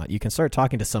Match account, you can start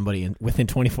talking to somebody within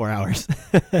 24 hours.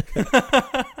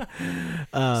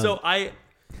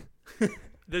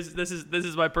 This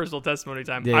is my personal testimony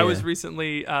time. Yeah, I was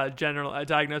recently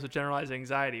diagnosed with generalized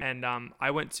anxiety, and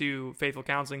I went to Faithful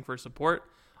Counseling for support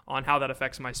on how that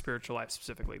affects my spiritual life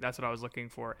specifically. That's what I was looking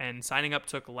for, and signing up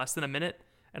took less than a minute,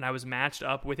 and I was matched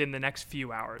up within the next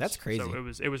few hours. That's crazy. So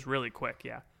it was really quick.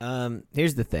 Yeah.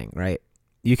 Here's the thing, right?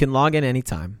 You can log in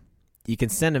anytime. You can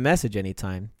send a message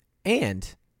anytime, and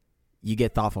you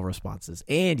get thoughtful responses,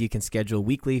 and you can schedule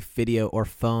weekly video or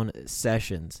phone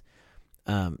sessions.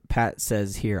 Pat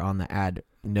says here on the ad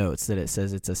notes that it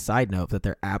says it's a side note that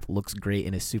their app looks great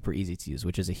and is super easy to use,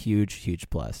 which is a huge, huge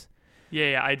plus.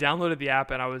 Yeah, I downloaded the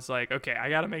app and I was like, okay, I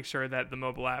got to make sure that the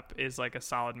mobile app is like a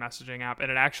solid messaging app,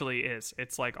 and it actually is.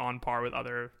 It's like on par with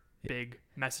other big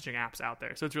messaging apps out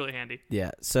there, so it's really handy.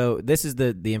 Yeah, so this is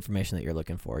the information that you're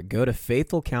looking for. Go to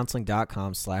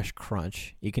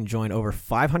faithfulcounseling.com/crunch. You can join over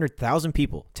 500,000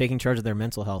 people taking charge of their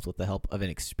mental health with the help of an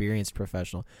experienced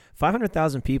professional.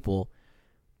 500,000 people,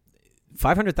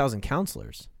 500,000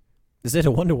 counselors. Is it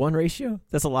a 1-to-1 ratio?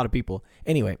 That's a lot of people.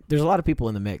 Anyway, there's a lot of people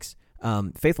in the mix.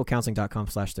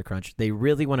 Faithfulcounseling.com/thecrunch. They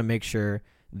really want to make sure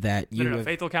that you... No,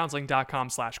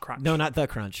 faithfulcounseling.com/crunch. No, not the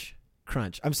crunch.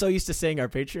 Crunch. I'm so used to saying our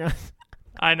Patreon.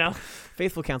 I know.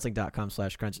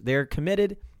 Faithfulcounseling.com/crunch. They're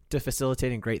committed to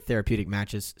facilitating great therapeutic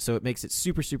matches, so it makes it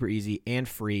super, super easy and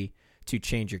free to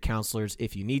change your counselors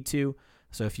if you need to.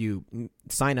 So if you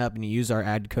sign up and you use our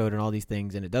ad code and all these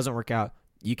things and it doesn't work out,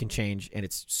 you can change, and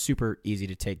it's super easy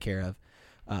to take care of.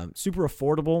 Super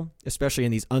affordable, especially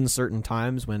in these uncertain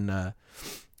times when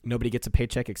nobody gets a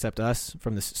paycheck except us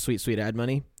from this sweet, sweet ad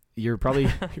money. You're probably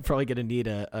going to need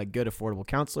a good, affordable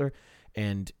counselor.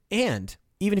 And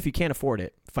even if you can't afford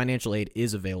it, financial aid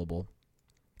is available.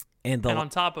 And on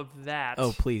top of that,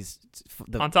 oh please,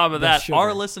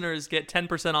 our listeners get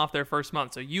 10% off their first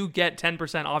month. So you get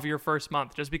 10% off your first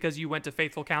month just because you went to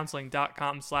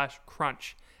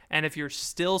faithfulcounseling.com/crunch. And if you're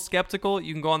still skeptical,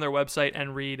 you can go on their website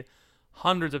and read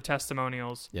hundreds of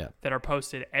testimonials that are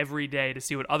posted every day to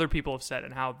see what other people have said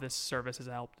and how this service has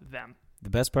helped them. The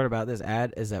best part about this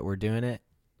ad is that we're doing it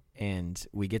and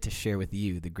we get to share with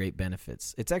you the great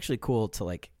benefits. It's actually cool to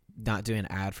like not do an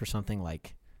ad for something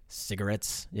like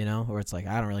cigarettes, you know, where it's like,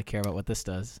 I don't really care about what this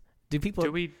does. Do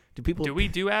we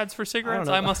do ads for cigarettes?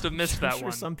 I must have missed that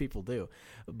one. Some people do.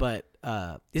 But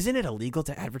isn't it illegal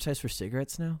to advertise for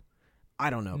cigarettes now? I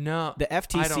don't know. No. The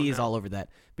FTC is all over that.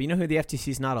 But you know who the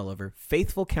FTC is not all over?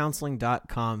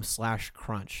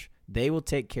 Faithfulcounseling.com/crunch. They will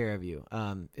take care of you.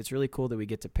 It's really cool that we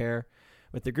get to pair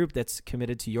with the group that's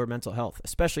committed to your mental health,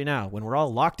 especially now when we're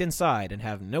all locked inside and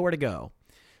have nowhere to go.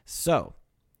 So,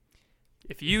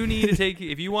 if you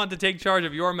want to take charge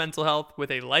of your mental health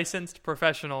with a licensed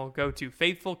professional, go to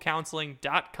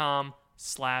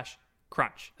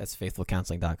faithfulcounseling.com/crunch. That's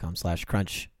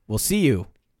faithfulcounseling.com/crunch. We'll see you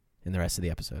in the rest of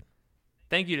the episode.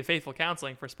 Thank you to Faithful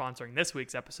Counseling for sponsoring this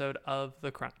week's episode of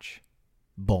The Crunch.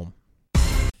 Boom.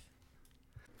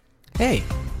 Hey,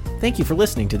 thank you for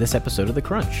listening to this episode of The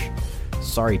Crunch.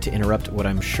 Sorry to interrupt what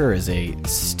I'm sure is a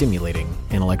stimulating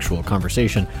intellectual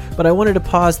conversation, but I wanted to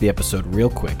pause the episode real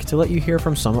quick to let you hear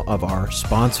from some of our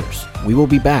sponsors. We will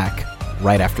be back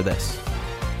right after this.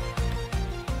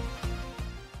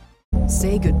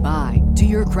 Say goodbye to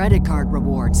your credit card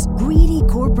rewards. Greedy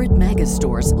corporate mega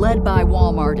stores, led by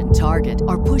Walmart and Target,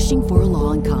 are pushing for a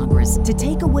law in Congress to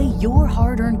take away your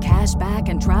hard-earned cash back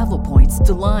and travel points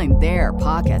to line their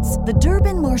pockets. The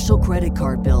Durbin-Marshall credit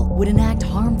card bill would enact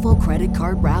harmful credit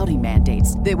card routing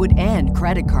mandates that would end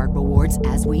credit card rewards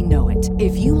as we know it.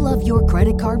 If you love your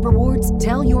credit card rewards,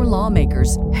 tell your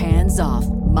lawmakers, hands off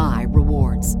my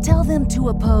rewards. Tell them to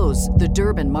oppose the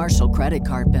Durbin-Marshall credit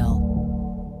card bill.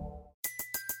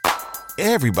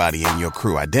 Everybody in your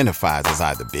crew identifies as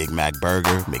either Big Mac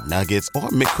Burger, McNuggets, or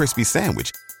McCrispy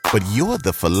Sandwich. But you're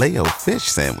the Filet-O-Fish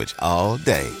Sandwich all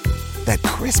day. That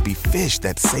crispy fish,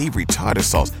 that savory tartar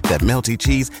sauce, that melty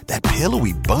cheese, that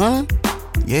pillowy bun.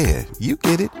 Yeah, you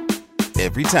get it.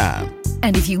 Every time.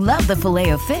 And if you love the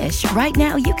Filet-O-Fish, right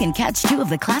now you can catch two of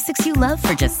the classics you love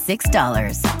for just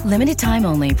 $6. Limited time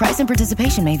only. Price and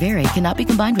participation may vary. Cannot be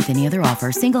combined with any other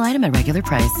offer. Single item at regular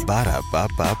price.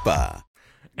 Ba-da-ba-ba-ba.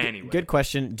 Anyway. Good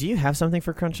question. Do you have something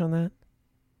for Crunch on that?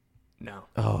 No.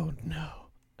 Oh, no.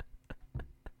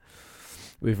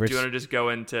 Do you want to just go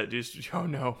into oh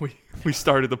no, we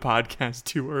started the podcast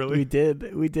too early. We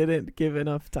didn't give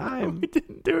enough time. We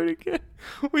didn't do it again.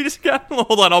 We just got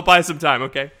hold on, I'll buy some time,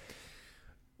 okay?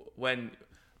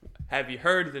 Have you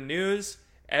heard the news?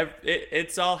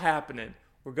 It's all happening.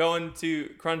 We're going to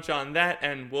crunch on that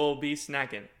and we'll be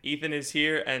snacking. Ethan is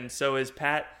here and so is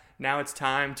Pat. Now it's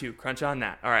time to crunch on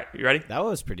that. All right, you ready? That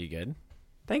was pretty good.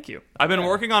 Thank you. I've been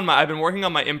working on my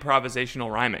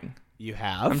improvisational rhyming. You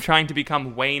have? I'm trying to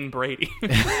become Wayne Brady.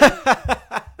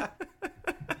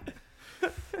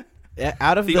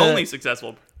 Out of the only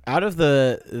successful. Out of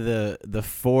the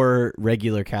four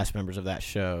regular cast members of that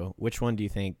show, which one do you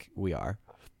think we are?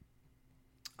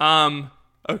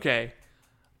 Okay.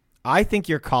 I think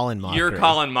you're Colin Mockery. You're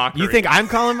Colin Mockery. You think I'm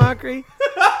Colin Mockery?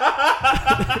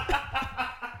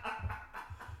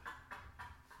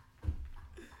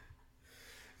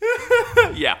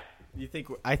 Yeah.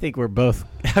 I think we're both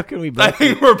How can we I both?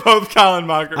 think we're both Colin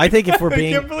Mockery. I think if we're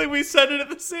being, I can't believe we said it at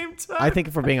the same time. I think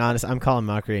if we're being honest, I'm Colin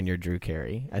Mockery and you're Drew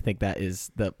Carey. I think that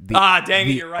is the dang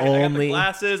it, you're right. I got the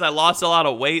glasses. I lost a lot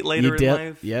of weight later in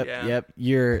life. Yep.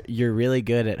 You're really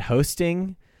good at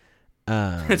hosting.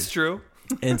 It's true.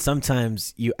 And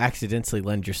sometimes you accidentally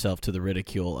lend yourself to the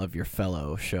ridicule of your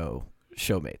fellow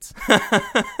showmates.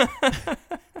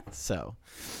 So,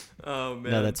 oh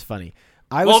man, no, that's funny.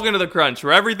 Welcome to the crunch,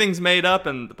 where everything's made up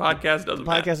and the podcast doesn't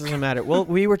matter. Doesn't matter. Well,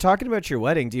 we were talking about your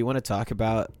wedding. Do you want to talk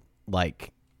about,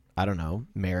 like, I don't know,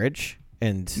 marriage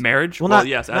and marriage? Well,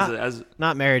 yes,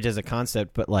 not marriage as a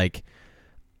concept, but like,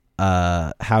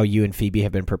 how you and Phoebe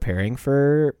have been preparing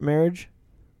for marriage.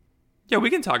 Yeah, we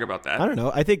can talk about that. I don't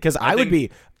know. I think because I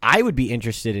would be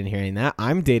interested in hearing that.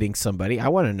 I'm dating somebody. I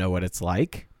want to know what it's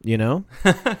like. You know.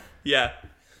 Yeah.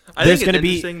 There's gonna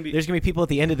be people at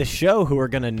the end of the show who are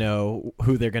gonna know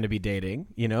who they're gonna be dating.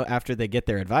 You know, after they get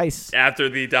their advice. After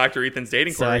the Dr. Ethan's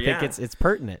dating so query, I think it's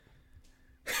pertinent.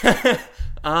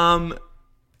 I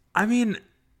mean,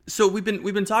 so we've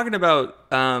been talking about.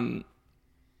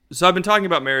 So I've been talking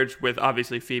about marriage with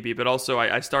obviously Phoebe, but also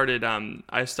I started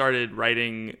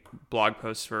writing blog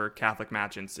posts for Catholic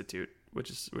Match Institute, which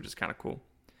is kind of cool.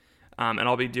 And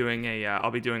I'll be doing a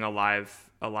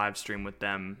live stream with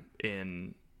them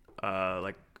in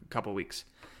like a couple weeks,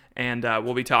 and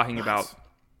we'll be talking about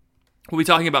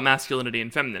masculinity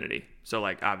and femininity. So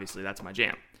like obviously that's my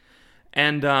jam,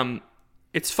 and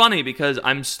it's funny because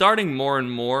I'm starting more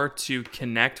and more to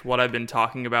connect what I've been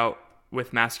talking about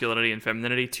with masculinity and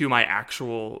femininity to my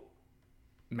actual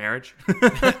marriage.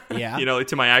 Yeah. You know,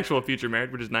 to my actual future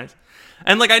marriage, which is nice.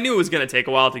 And like I knew it was going to take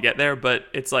a while to get there, but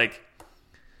it's like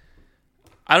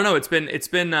I don't know, it's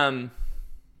been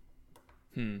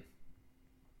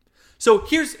So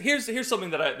here's something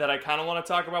that I kind of want to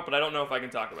talk about, but I don't know if I can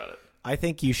talk about it. I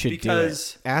think you should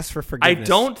because do it. Ask for forgiveness.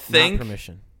 Not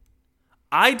permission.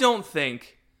 I don't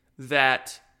think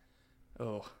that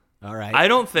all right. I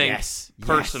don't think Yes.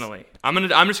 personally. I'm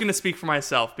just gonna speak for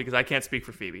myself because I can't speak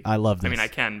for Phoebe. I love this. I mean, I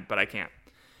can, but I can't.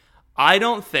 I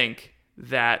don't think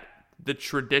that the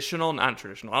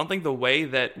non-traditional. I don't think the way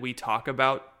that we talk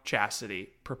about chastity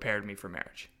prepared me for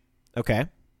marriage. Okay.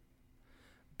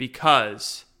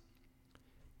 Because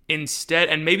instead,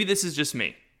 and maybe this is just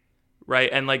me,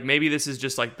 right? And like maybe this is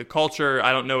just like the culture.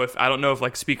 I don't know if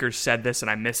like speakers said this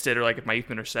and I missed it, or like if my youth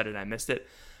minister said it and I missed it,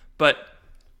 but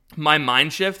my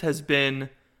mind shift has been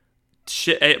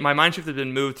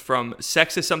moved from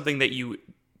sex is something that you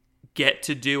get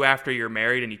to do after you're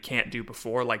married and you can't do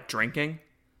before, like drinking.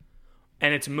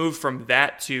 And it's moved from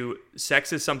that to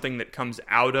sex is something that comes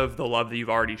out of the love that you've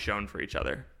already shown for each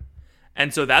other.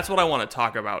 And so that's what I want to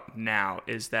talk about now,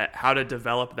 is that how to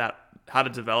develop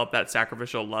that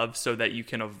sacrificial love so that you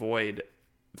can avoid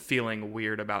feeling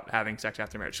weird about having sex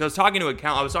after marriage. So I was talking to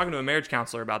a marriage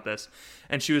counselor about this,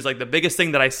 and she was like, the biggest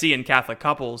thing that I see in Catholic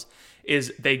couples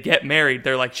is they get married,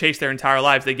 they're like chased their entire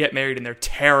lives, they get married and they're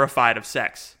terrified of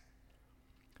sex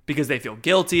because they feel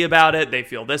guilty about it, they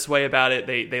feel this way about it,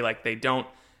 they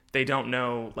don't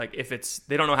know like if it's,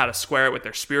 they don't know how to square it with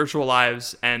their spiritual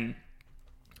lives. And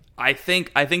I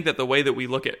think that the way that we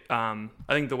look at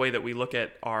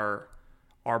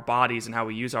our bodies and how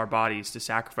we use our bodies to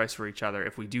sacrifice for each other,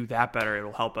 if we do that better,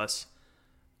 it'll help us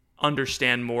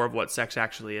understand more of what sex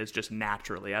actually is, just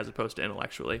naturally as opposed to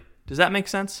intellectually. Does that make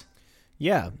sense?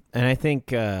 Yeah, and I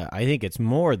think it's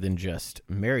more than just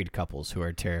married couples who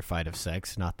are terrified of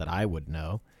sex. Not that I would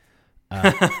know.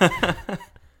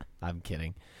 I'm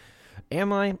kidding.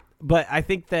 Am I? But I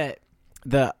think that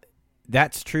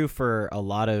that's true for a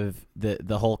lot of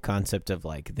the whole concept of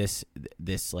like this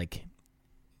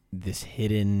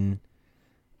hidden,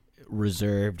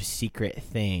 reserved, secret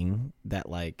thing that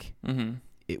like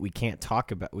we can't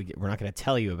talk about. We're not going to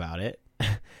tell you about it,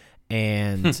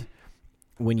 and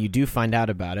when you do find out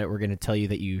about it, we're going to tell you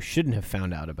that you shouldn't have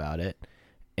found out about it,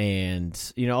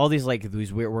 and you know all these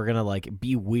we're going to like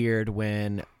be weird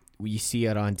when we see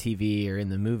it on TV or in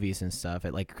the movies and stuff.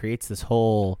 It like creates this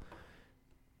whole.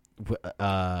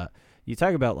 You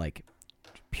talk about like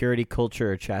purity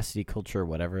culture or chastity culture or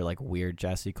whatever, like weird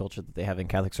chastity culture that they have in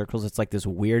Catholic circles. It's like this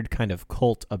weird kind of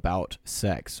cult about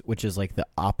sex, which is like the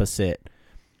opposite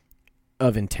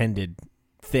of intended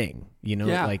thing, you know?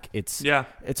 Yeah. Like it's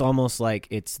almost like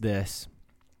it's this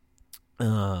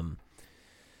I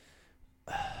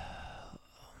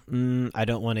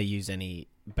don't want to use any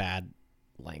bad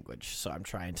language, so I'm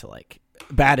trying to like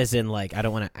bad as in like I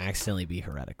don't want to accidentally be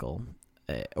heretical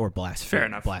or blaspheme. Fair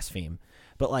enough. Blaspheme.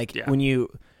 But like when you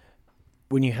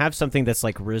have something that's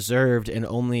like reserved and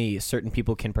only certain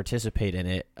people can participate in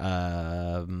it,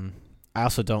 I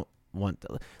also don't want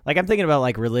to, like, I'm thinking about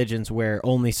like religions where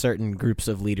only certain groups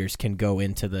of leaders can go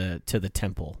into the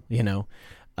temple, you know?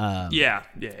 Yeah.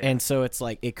 And so it's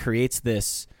like it creates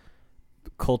this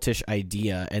cultish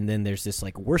idea, and then there's this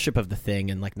like worship of the thing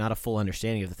and like not a full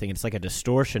understanding of the thing. It's like a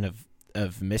distortion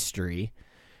of mystery,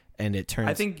 and it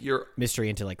turns mystery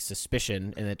into like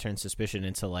suspicion, and it turns suspicion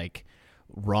into like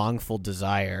wrongful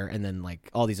desire, and then like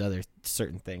all these other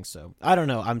certain things. So I don't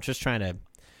know. I'm just trying to.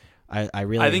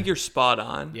 I think you're spot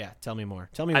on. Yeah, tell me more.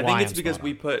 Tell me why. I think it's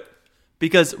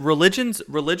because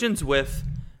religions with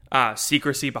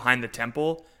secrecy behind the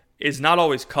temple is not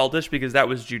always cultish, because that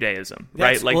was Judaism,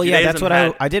 right? Like, well, Judaism that's what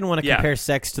I didn't want to compare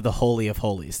sex to the Holy of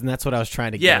Holies, and that's what I was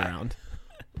trying to get around.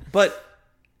 But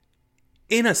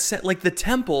in a sense, like the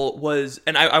temple was,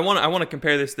 and I want to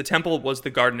compare this. The temple was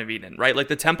the Garden of Eden, right? Like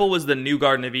the temple was the new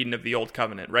Garden of Eden of the Old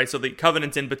Covenant, right? So the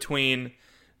covenant's in between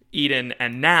Eden,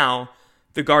 and now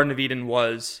the Garden of Eden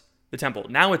was the temple.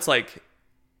 Now it's like,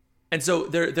 and so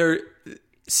they're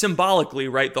symbolically,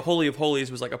 right? The Holy of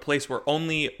Holies was like a place where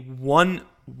only one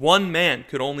man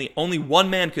could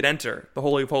enter the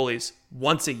Holy of Holies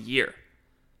once a year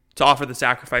to offer the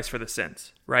sacrifice for the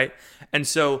sins, right? And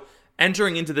so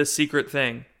entering into this secret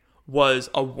thing was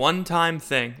a one-time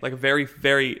thing, like a very,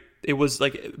 very, it was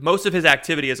like most of his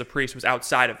activity as a priest was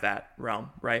outside of that realm,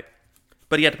 right?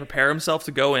 But he had to prepare himself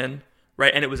to go in,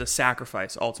 right? And it was a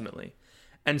sacrifice ultimately.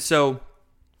 And so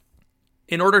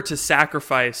in order to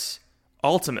sacrifice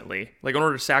ultimately, like in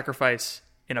order to sacrifice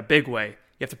in a big way,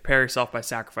 you have to prepare yourself by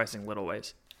sacrificing little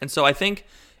ways. And so I think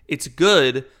it's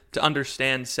good to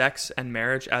understand sex and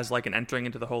marriage as like an entering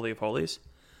into the Holy of Holies.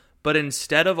 But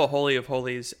instead of a Holy of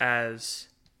Holies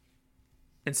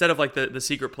instead of like the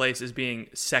secret place as being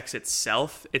sex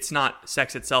itself, it's not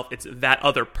sex itself, it's that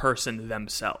other person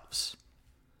themselves.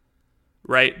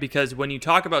 Right? Because when you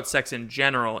talk about sex in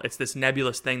general, it's this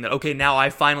nebulous thing that, okay, now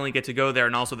I finally get to go there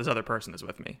and also this other person is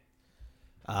with me.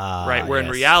 Right? Where in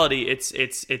reality, it's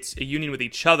a union with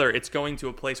each other. It's going to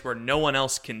a place where no one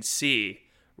else can see,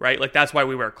 right? Like that's why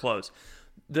we wear clothes.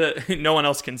 No one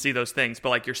else can see those things, but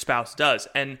like your spouse does.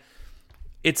 And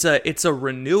it's a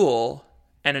renewal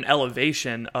and an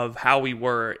elevation of how we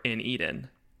were in Eden,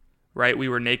 right? We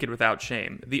were naked without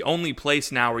shame. The only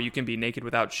place now where you can be naked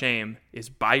without shame is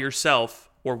by yourself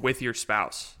or with your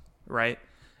spouse, right?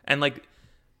 And like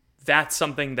that's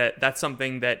something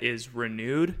that is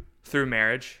renewed through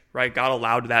marriage, right? God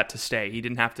allowed that to stay. He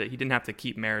didn't have to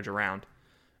keep marriage around.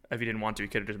 If he didn't want to, he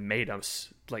could have just made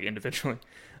us like individually.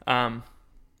 But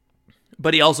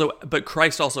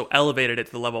Christ also elevated it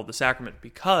to the level of the sacrament,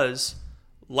 because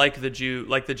like the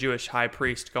Jewish high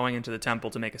priest going into the temple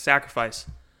to make a sacrifice,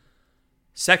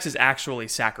 sex is actually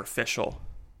sacrificial.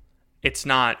 It's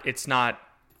not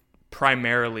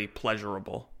primarily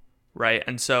pleasurable, right?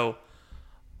 And so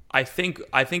I think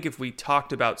if we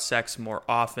talked about sex more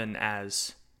often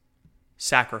as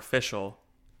sacrificial,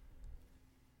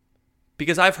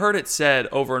 because I've heard it said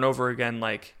over and over again,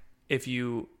 like if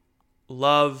you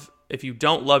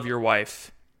don't love your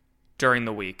wife during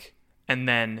the week and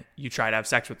then you try to have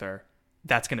sex with her,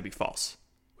 that's going to be false,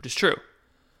 which is true.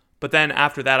 But then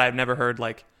after that, I've never heard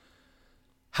like,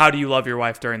 how do you love your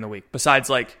wife during the week? Besides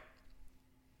like,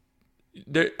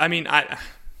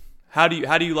 how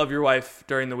do you love your wife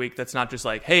during the week? That's not just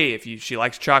like, hey, if she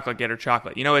likes chocolate, get her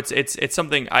chocolate. You know, it's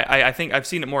something. I think I've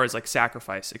seen it more as like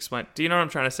sacrifice. Explain. Do you know what I'm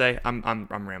trying to say? I'm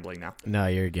rambling now. No,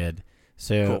 you're good.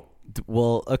 So, cool.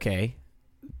 Well, okay.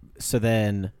 So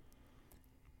then,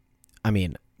 I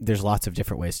mean, there's lots of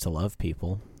different ways to love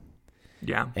people.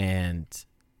 Yeah. And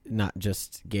not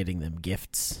just getting them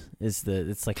gifts it's Yeah.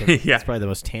 It's probably the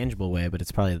most tangible way, but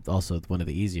it's probably also one of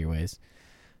the easier ways.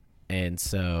 And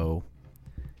so,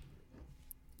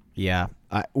 yeah,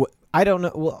 I don't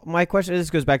know. Well, my question,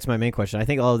 this goes back to my main question. I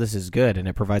think all of this is good and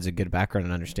it provides a good background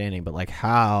and understanding, but like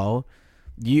so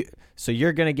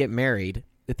you're going to get married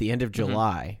at the end of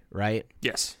July, right?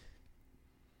 Yes.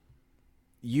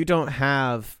 You don't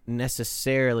have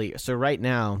necessarily, so right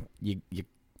now you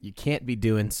can't be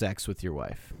doing sex with your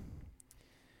wife.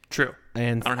 True.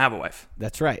 And I don't have a wife.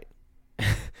 That's right.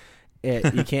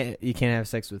 You can't have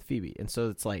sex with Phoebe. And so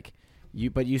it's like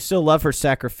but you still love her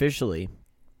sacrificially.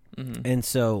 Mm-hmm. And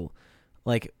so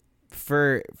like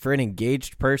for an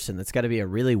engaged person, that's got to be a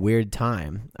really weird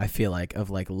time, I feel like, of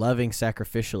like loving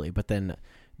sacrificially, but then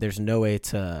there's no way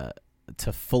to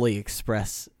fully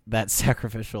express that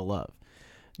sacrificial love.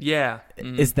 Yeah.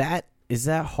 Mm-hmm. Is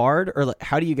that hard, or like,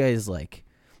 how do you guys like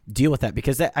deal with that?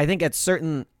 Because I think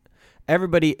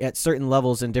everybody at certain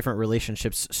levels in different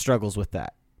relationships struggles with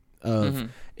that.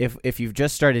 If you've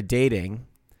just started dating,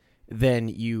 then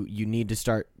you need to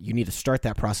start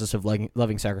that process of loving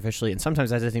sacrificially, and sometimes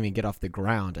that doesn't even get off the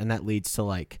ground, and that leads to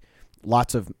like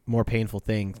lots of more painful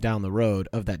things down the road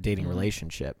of that dating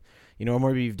relationship. You know, or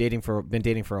maybe you've been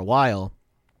dating for a while,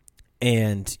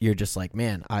 and you're just like,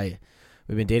 man,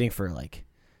 we've been dating for like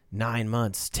 9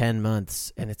 months, 10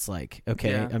 months, and it's like,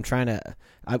 okay, I'm trying to,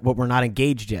 but we're not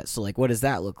engaged yet. So like, what does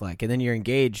that look like? And then you're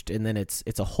engaged, and then it's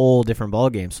a whole different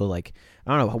ballgame. So like,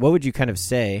 I don't know, what would you kind of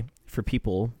say for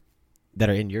people that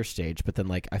are in your stage? But then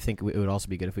like, I think it would also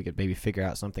be good if we could maybe figure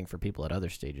out something for people at other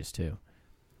stages too.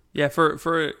 Yeah,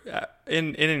 for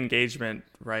in engagement,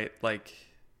 right? Like,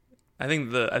 I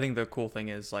think the cool thing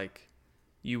is like,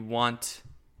 you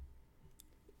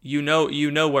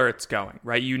know where it's going,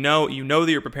 right? You know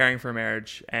that you're preparing for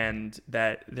marriage, and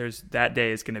that that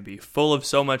day is going to be full of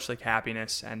so much like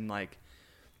happiness, and like,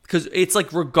 because it's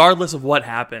like, regardless of what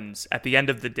happens at the end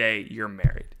of the day, you're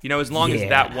married. You know, as long as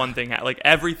that one thing, like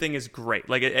everything is great.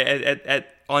 Like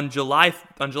on July,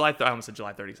 I almost said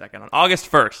July 32nd. On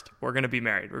August 1st, we're going to be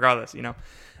married, regardless. You know,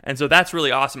 and so that's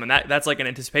really awesome, and that's like an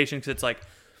anticipation, because it's like,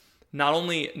 not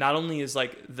only is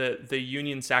like the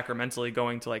union sacramentally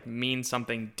going to like mean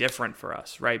something different for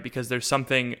us, right? Because there's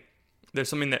something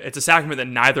that it's a sacrament that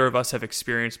neither of us have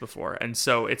experienced before. And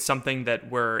so it's something that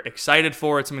we're excited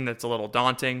for. It's something that's a little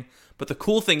daunting, but the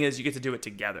cool thing is you get to do it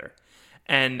together.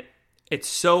 And it's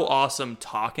so awesome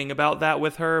talking about that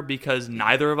with her, because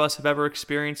neither of us have ever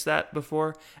experienced that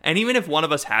before. And even if one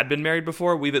of us had been married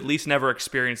before, we've at least never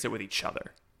experienced it with each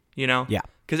other, you know? Yeah.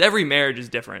 Because every marriage is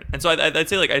different. And so I'd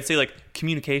say like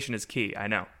communication is key. I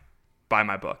know, buy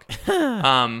my book.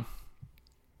 But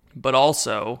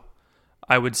also,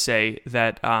 I would say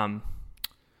that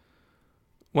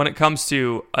when it comes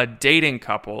to a dating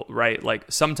couple, right?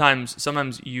 Like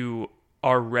sometimes you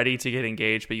are ready to get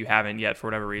engaged, but you haven't yet for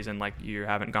whatever reason. Like you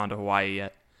haven't gone to Hawaii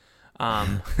yet.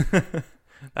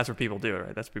 That's where people do it,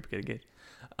 right? That's where people get engaged.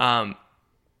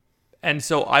 And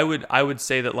so I would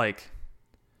say that like,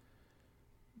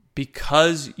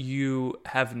 because you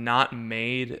have not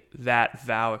made that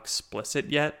vow explicit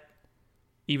yet,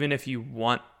 even if you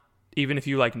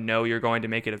like know you're going to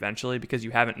make it eventually, because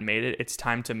you haven't made it, it's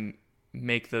time to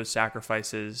make those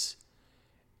sacrifices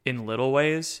in little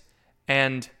ways.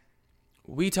 And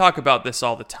we talk about this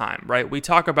all the time, right? We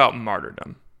talk about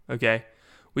martyrdom, okay?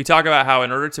 We talk about how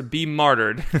in order to be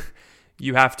martyred,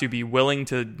 you have to be willing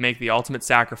to make the ultimate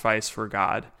sacrifice for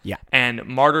God. Yeah. And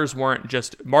martyrs didn't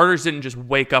just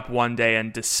wake up one day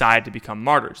and decide to become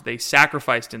martyrs. They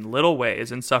sacrificed in little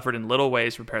ways and suffered in little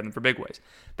ways to prepare them for big ways.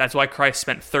 That's why Christ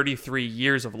spent 33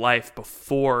 years of life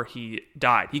before he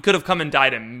died. He could have come and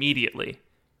died immediately,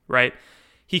 right?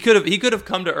 He could have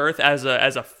come to earth as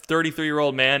a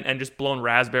 33-year-old man and just blown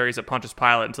raspberries at Pontius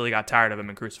Pilate until he got tired of him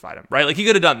and crucified him, right? Like he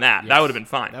could have done that. Yes. That would have been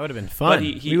fine. That would have been fun.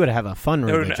 We would have a fun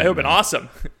religion. It would have been awesome.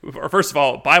 First of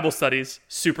all, Bible studies,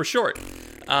 super short.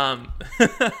 And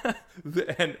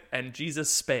Jesus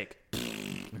spake.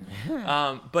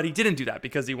 But he didn't do that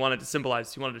because he wanted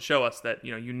to show us that,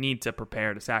 you know, you need to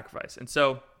prepare to sacrifice. And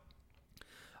so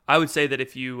I would say that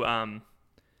if you,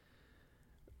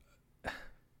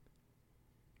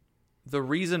 the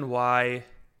reason why,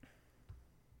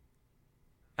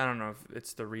 I don't know if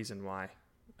it's the reason why.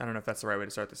 I don't know if that's the right way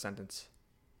to start the sentence.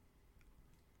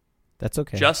 That's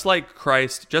okay. Just like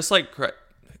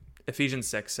Ephesians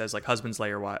 6 says, like, husbands lay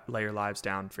your lives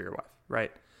down for your wife,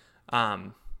 right?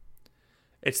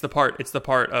 It's the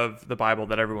part of the Bible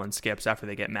that everyone skips after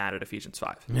they get mad at Ephesians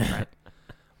 5, right?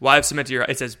 Wives,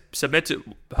 it says,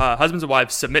 husbands and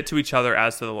wives submit to each other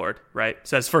as to the Lord, right? It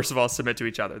says, first of all, submit to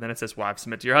each other. Then it says, wives,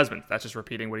 submit to your husbands. That's just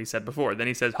repeating what he said before. Then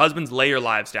he says, husbands, lay your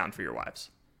lives down for your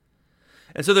wives.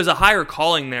 And so there's a higher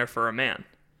calling there for a man.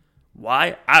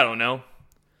 Why? I don't know.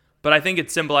 But I think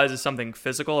it symbolizes something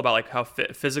physical about like how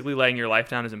physically laying your life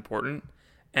down is important.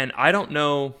 And I don't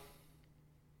know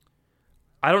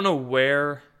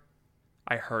where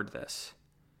I heard this.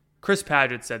 Chris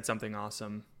Padgett said something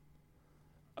awesome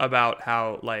about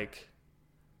how, like,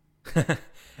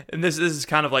 and this is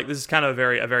kind of a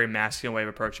very masculine way of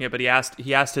approaching it. But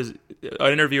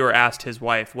an interviewer asked his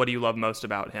wife, "What do you love most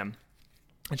about him?"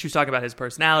 And she was talking about his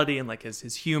personality and like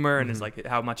his humor and his like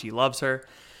how much he loves her.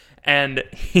 And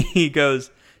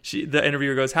the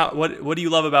interviewer goes, what do you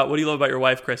love about your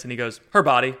wife, Chris? And he goes, her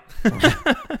body.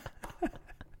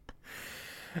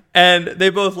 And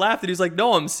they both laughed, and he's like,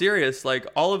 no, I'm serious. Like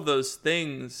all of those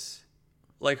things,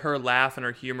 like her laugh and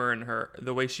her humor and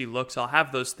the way she looks, I'll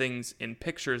have those things in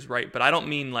pictures, right? But I don't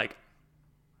mean like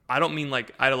I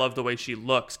love the way she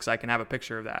looks because I can have a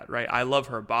picture of that, right? I love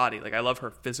her body. Like I love her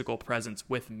physical presence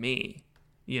with me,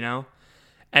 you know?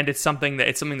 And it's something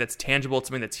that's tangible, it's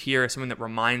something that's here, it's something that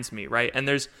reminds me, right?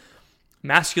 And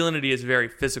masculinity is very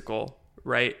physical,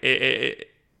 right? It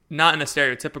not in a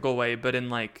stereotypical way, but in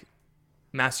like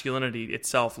masculinity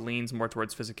itself leans more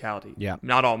towards physicality. Yeah.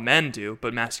 Not all men do,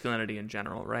 but masculinity in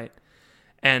general, right?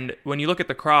 And when you look at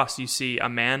the cross, you see a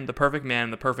man, the perfect man,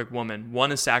 and the perfect woman.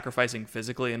 One is sacrificing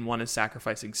physically and one is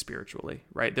sacrificing spiritually,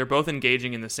 right? They're both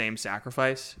engaging in the same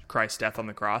sacrifice, Christ's death on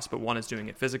the cross, but one is doing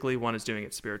it physically, one is doing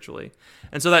it spiritually.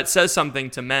 And so that says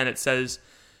something to men. It says,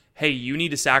 hey, you need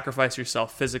to sacrifice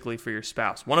yourself physically for your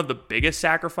spouse. One of the biggest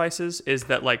sacrifices is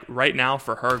that, like, right now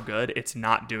for her good, it's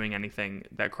not doing anything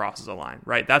that crosses a line,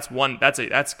 right? That's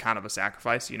kind of a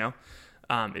sacrifice, you know?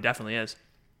 It definitely is.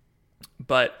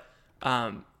 But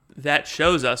that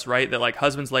shows us, right, that like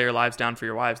husbands lay your lives down for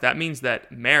your wives. That means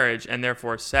that marriage and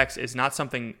therefore sex is not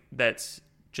something that's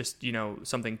just, you know,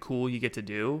 something cool you get to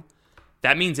do.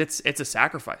 That means it's a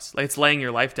sacrifice. Like, it's laying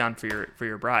your life down for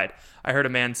your bride. I heard a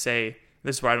man say,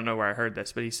 this is where I don't know where I heard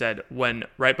this, but he said,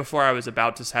 right before I was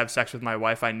about to have sex with my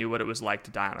wife, I knew what it was like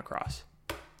to die on a cross.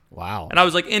 Wow. And I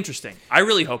was like, interesting. I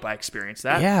really hope I experienced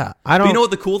that. Yeah. But you know what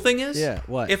the cool thing is? Yeah,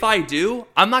 what? If I do,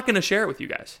 I'm not going to share it with you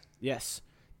guys. Yes.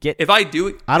 If I do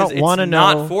it, I don't want to know.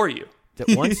 Not for you.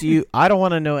 That I don't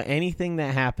want to know anything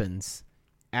that happens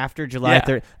after July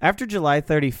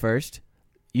 31st.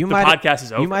 Podcast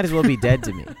is over. You might as well be dead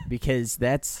to me, because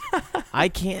I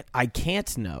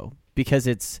can't know, because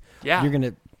you're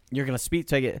gonna speak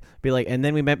to it, be like, and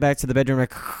then we went back to the bedroom,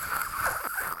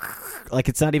 like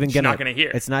it's not even gonna hear.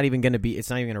 It's not even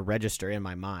gonna register in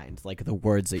my mind, like the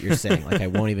words that you're saying. Like I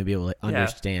won't even be able to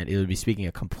understand. It would be speaking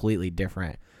a completely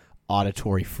different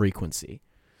auditory frequency.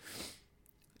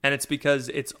 And it's because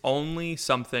it's only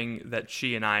something that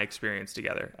she and I experience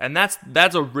together. And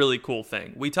that's a really cool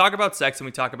thing. We talk about sex and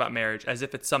we talk about marriage as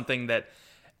if it's something that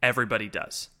everybody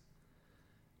does.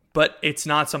 But it's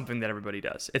not something that everybody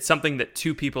does. It's something that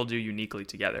two people do uniquely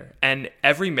together. And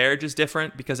every marriage is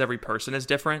different because every person is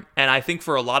different. And I think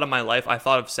for a lot of my life, I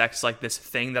thought of sex like this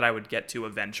thing that I would get to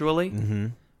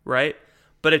eventually, right?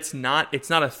 But it's not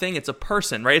a thing. It's a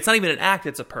person, right? It's not even an act.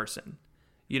 It's a person.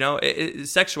 You know,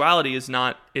 sexuality is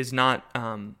not. It's not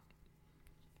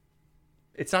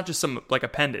just some like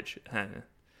appendage.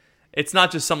 It's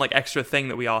not just some like extra thing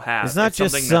that we all have. It's not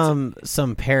just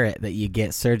some parrot that you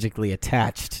get surgically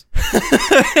attached.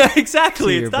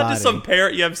 Exactly. It's not just body. some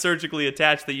parrot you have surgically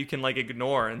attached that you can like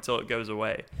ignore until it goes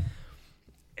away.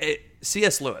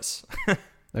 C.S. Lewis.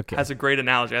 Okay. Has a great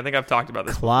analogy. I think I've talked about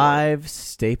this Clive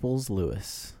Staples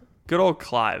Lewis. Good old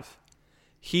Clive.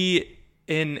 He,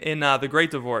 in The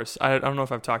Great Divorce, I don't know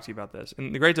if I've talked to you about this.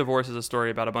 And The Great Divorce is a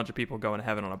story about a bunch of people going to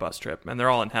heaven on a bus trip. And they're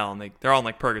all in hell. And they're all in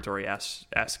like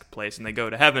purgatory-esque place. And they go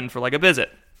to heaven for like a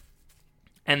visit.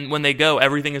 And when they go,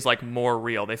 everything is like more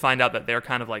real. They find out that they're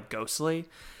kind of like ghostly.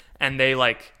 And they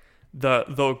like...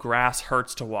 The grass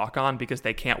hurts to walk on because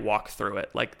they can't walk through it.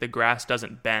 Like the grass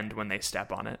doesn't bend when they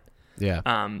step on it.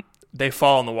 Yeah. They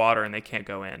fall in the water and they can't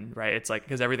go in, right? It's like,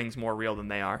 because everything's more real than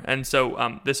they are. And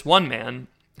so this one man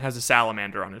has a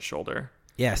salamander on his shoulder.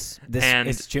 Yes.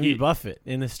 It's Jimmy Buffett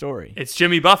in the story. It's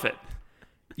Jimmy Buffett.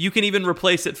 You can even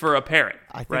replace it for a parrot,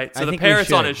 right? So the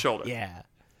parrot's on his shoulder. Yeah.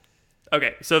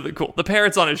 Okay, so the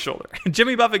parrot's on his shoulder.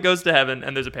 Jimmy Buffett goes to heaven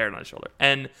and there's a parrot on his shoulder.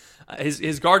 And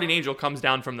his guardian angel comes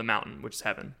down from the mountain, which is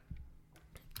heaven.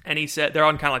 And he said, they're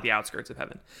on kind of like the outskirts of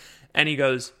heaven. And he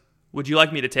goes, would you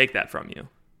like me to take that from you?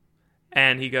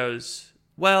 And he goes,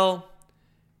 well,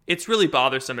 it's really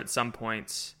bothersome at some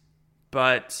points,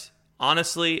 but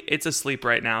honestly, it's asleep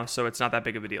right now, so it's not that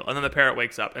big of a deal. And then the parrot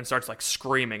wakes up and starts like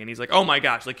screaming, and he's like, oh my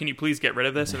gosh, like, can you please get rid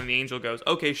of this? And then the angel goes,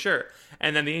 okay, sure.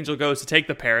 And then the angel goes to take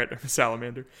the parrot, the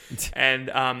salamander,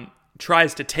 and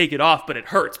tries to take it off, but it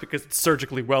hurts because it's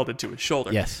surgically welded to his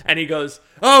shoulder. Yes. And he goes,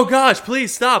 oh gosh,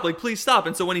 please stop, like, please stop.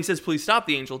 And so when he says, please stop,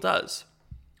 the angel does.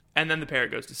 And then the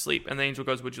parrot goes to sleep. And the angel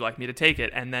goes, would you like me to take it?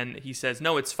 And then he says,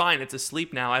 no, it's fine. It's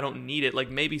asleep now. I don't need it. Like,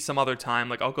 maybe some other time.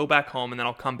 Like, I'll go back home and then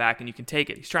I'll come back and you can take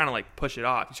it. He's trying to, like, push it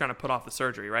off. He's trying to put off the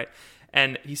surgery, right?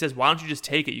 And he says, why don't you just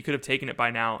take it? You could have taken it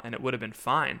by now and it would have been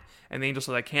fine. And the angel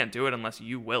says, I can't do it unless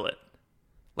you will it.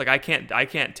 Like, I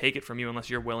can't take it from you unless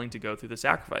you're willing to go through the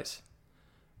sacrifice,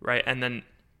 right? And then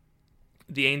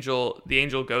the angel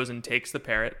goes and takes the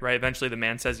parrot, right? Eventually the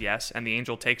man says yes, and the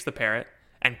angel takes the parrot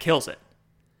and kills it.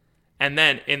 And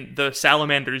then in the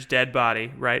salamander's dead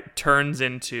body, right, turns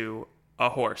into a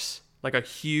horse, like a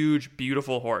huge,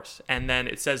 beautiful horse. And then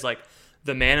it says, like,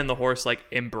 the man and the horse, like,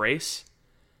 embrace.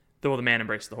 Well, the man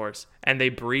embraced the horse. And they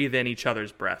breathe in each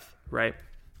other's breath, right?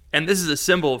 And this is a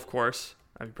symbol, of course.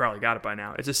 You probably got it by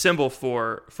now. It's a symbol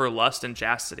for lust and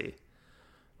chastity,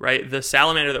 right? The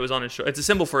salamander that was on his shoulder, it's a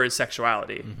symbol for his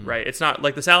sexuality, right? It's not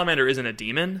like the salamander isn't a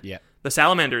demon. Yeah. The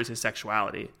salamander is his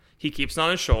sexuality. He keeps it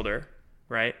on his shoulder,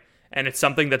 right? And it's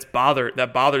something that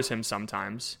bothers him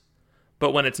sometimes.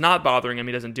 But when it's not bothering him,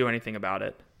 he doesn't do anything about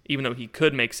it, even though he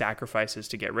could make sacrifices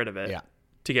to get rid of it. Yeah.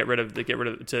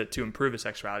 To improve his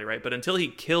sexuality, right? But until he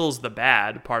kills the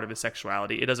bad part of his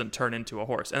sexuality, it doesn't turn into a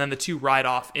horse. And then the two ride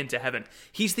off into heaven.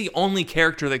 He's the only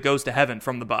character that goes to heaven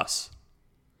from the bus.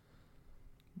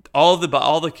 All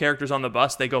the characters on the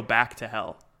bus, they go back to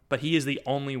hell. But he is the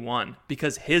only one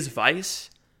because his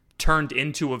vice turned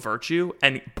into a virtue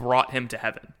and brought him to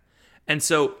heaven. And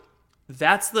so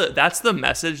that's the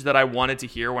message that I wanted to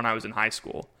hear when I was in high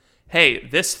school. Hey,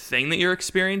 this thing that you're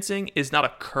experiencing is not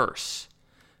a curse.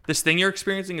 This thing you're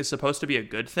experiencing is supposed to be a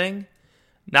good thing.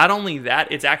 Not only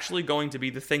that, it's actually going to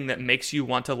be the thing that makes you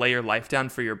want to lay your life down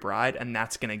for your bride, and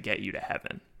that's going to get you to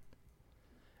heaven.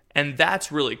 And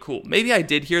that's really cool. Maybe I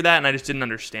did hear that and I just didn't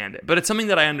understand it. But it's something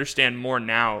that I understand more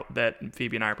now that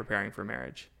Phoebe and I are preparing for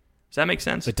marriage. Does that make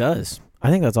sense? It does.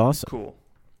 I think that's awesome. Cool.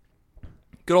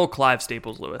 Good old Clive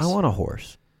Staples Lewis. I want a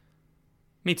horse.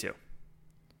 Me too.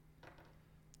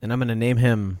 And I'm going to name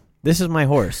him, this is my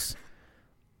horse.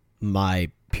 My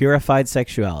purified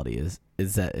sexuality is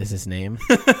his name.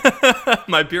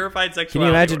 My purified sexuality. Can you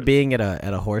imagine being at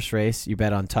a horse race? You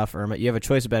bet on Tough Irma. You have a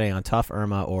choice of betting on Tough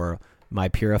Irma or my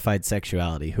purified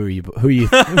sexuality. Who are you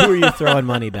throwing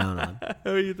money down on?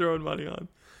 Who are you throwing money on?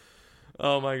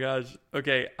 Oh my gosh.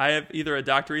 Okay, I have either a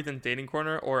Dr. Ethan's dating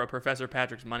corner or a Professor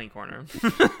Patrick's money corner.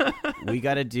 we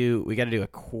got to do a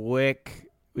quick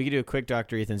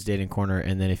Dr. Ethan's dating corner,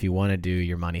 and then if you want to do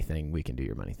your money thing, we can do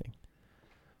your money thing.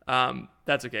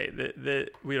 That's okay.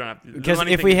 We don't have to. Because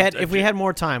if we had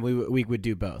more time, we would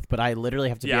do both. But I literally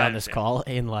have to be on this call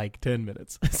in like 10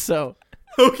 minutes. So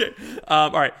okay.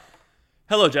 All right.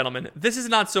 Hello, gentlemen. This is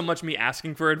not so much me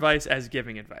asking for advice as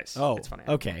giving advice. Oh, it's funny.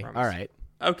 Okay. All right.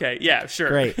 Okay. Yeah. Sure.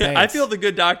 Great. Thanks. I feel the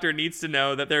good doctor needs to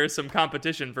know that there is some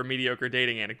competition for mediocre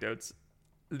dating anecdotes.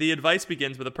 The advice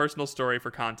begins with a personal story for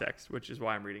context, which is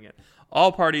why I'm reading it.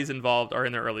 All parties involved are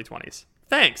in their early 20s.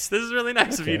 Thanks. This is really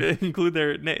nice of you to include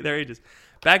their ages.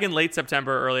 Back in late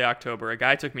September, early October, a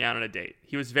guy took me out on a date.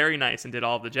 He was very nice and did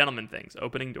all of the gentleman things,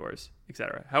 opening doors,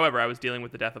 etc. However, I was dealing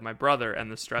with the death of my brother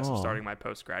and the stress of starting my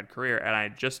post-grad career, and I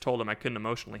had just told him I couldn't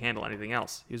emotionally handle anything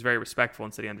else. He was very respectful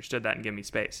and said he understood that and gave me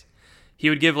space. He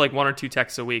would give like 1 or 2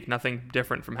 texts a week, nothing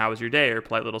different from how was your day or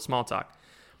polite little small talk.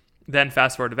 Then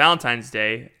fast forward to Valentine's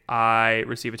Day, I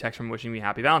receive a text from him wishing me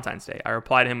happy Valentine's Day. I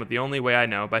reply to him with the only way I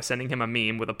know by sending him a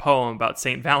meme with a poem about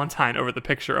St. Valentine over the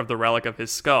picture of the relic of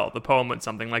his skull. The poem went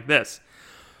something like this.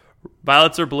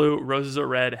 Violets are blue, roses are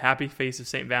red, happy face of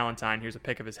St. Valentine. Here's a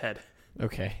pic of his head.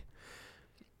 Okay.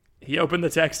 He opened the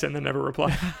text and then never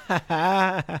replied.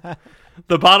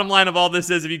 The bottom line of all this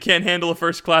is if you can't handle a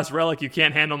first-class relic, you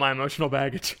can't handle my emotional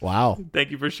baggage. Wow.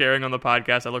 Thank you for sharing on the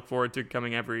podcast. I look forward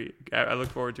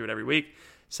to it every week.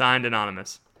 Signed,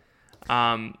 Anonymous.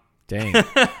 Dang.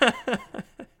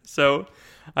 So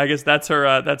I guess that's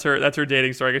her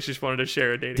dating story. I guess she just wanted to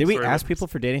share a dating story. Did we ask people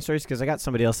for dating stories? Because I got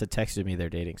somebody else that texted me their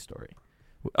dating story.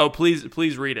 Oh, please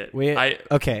read it.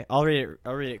 Okay, I'll read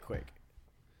it quick.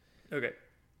 Okay.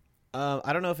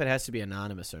 I don't know if it has to be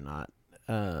anonymous or not.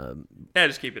 Yeah,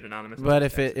 just keep it anonymous. But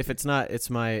if it's not, it's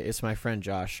my friend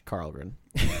Josh Carlgren.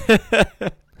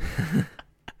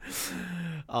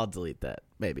 I'll delete that,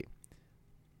 maybe.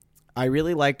 I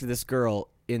really liked this girl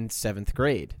in 7th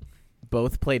grade.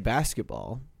 Both played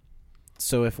basketball.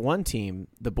 So if one team,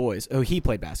 the boys, he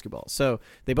played basketball. So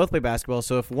they both played basketball.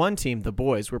 So if one team, the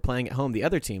boys, were playing at home, the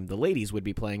other team, the ladies, would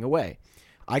be playing away.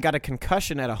 I got a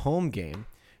concussion at a home game.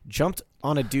 Jumped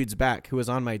on a dude's back who was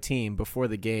on my team before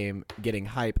the game getting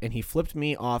hype, and he flipped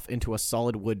me off into a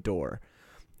solid wood door.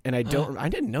 And I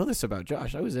didn't know this about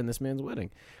Josh. I was in this man's wedding.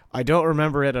 I don't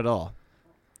remember it at all.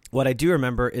 What I do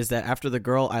remember is that after the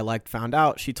girl I liked found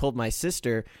out, she told my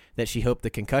sister that she hoped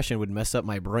the concussion would mess up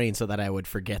my brain so that I would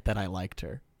forget that I liked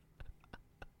her.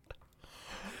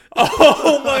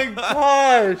 Oh my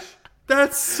gosh.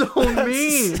 That's so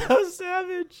mean. So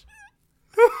savage.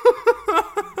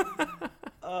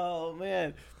 Oh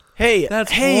man. Hey,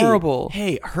 that's horrible.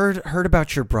 Hey, heard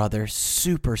about your brother.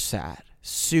 Super sad.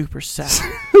 Super sad.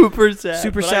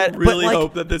 I really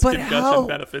hope that this concussion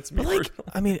benefits me.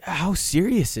 I mean, how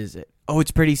serious is it? Oh,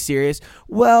 it's pretty serious.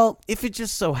 Well, if it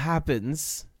just so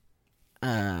happens,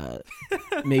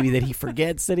 maybe that he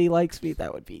forgets that he likes me,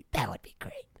 that would be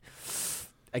great.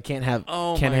 I can't have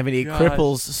any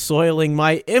cripples soiling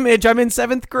my image. I'm in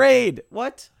 7th grade.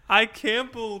 What? I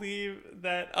can't believe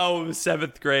that. Oh, it was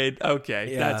 7th grade.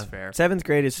 Okay, that's fair. 7th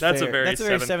grade is that's fair. a very that's a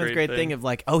very 7th grade thing of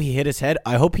like, oh, he hit his head.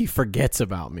 I hope he forgets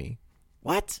about me.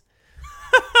 What?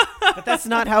 But that's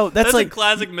not how. That's like a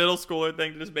classic middle schooler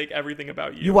thing to just make everything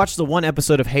about you. You watched the one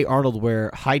episode of Hey Arnold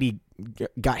where Heidi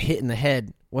got hit in the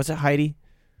head. Was it Heidi?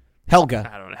 Helga.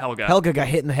 I don't know. Helga. Helga got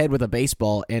hit in the head with a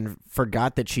baseball and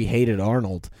forgot that she hated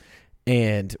Arnold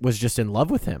and was just in love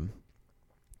with him.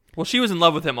 Well, she was in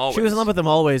love with him always. She was in love with him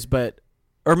always,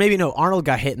 or maybe no, Arnold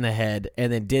got hit in the head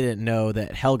and then didn't know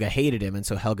that Helga hated him, and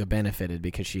so Helga benefited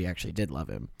because she actually did love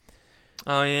him.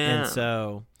 Oh, yeah. And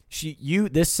so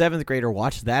this 7th grader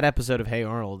watched that episode of Hey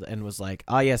Arnold and was like,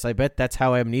 "Oh yes, I bet that's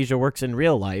how amnesia works in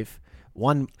real life.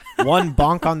 One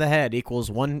bonk on the head equals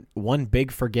one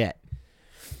big forget."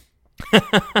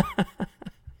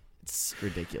 It's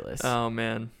ridiculous. Oh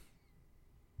man.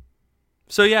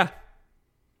 So yeah,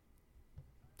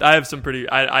 I have some pretty.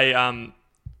 I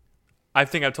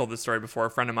think I've told this story before. A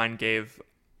friend of mine gave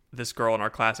this girl in our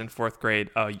class in 4th grade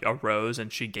a rose,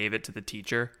 and she gave it to the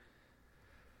teacher.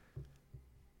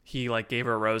 He gave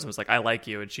her a rose and was like, "I like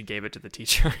you," and she gave it to the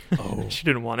teacher. Oh, she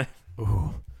didn't want it.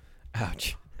 Ooh,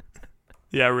 ouch.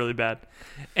 Yeah, really bad.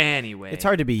 Anyway, it's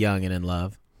hard to be young and in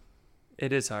love.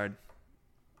 It is hard.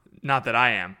 Not that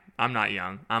I am. I'm not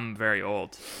young. I'm very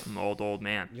old. I'm an old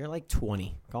man. You're like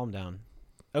 20. Calm down.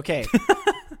 Okay,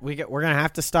 we're gonna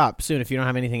have to stop soon if you don't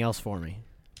have anything else for me.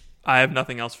 I have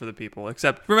nothing else for the people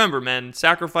except remember, men,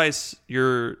 sacrifice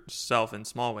yourself in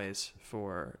small ways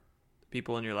for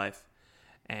people in your life.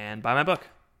 And buy my book.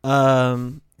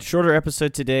 Shorter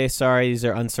episode today. Sorry, these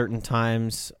are uncertain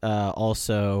times.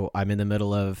 Also, I'm in the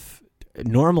middle of.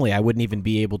 Normally, I wouldn't even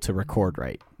be able to record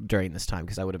right during this time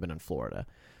because I would have been in Florida.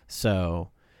 So,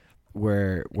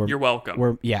 you're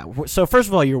welcome. So first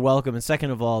of all, you're welcome, and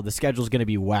second of all, the schedule's going to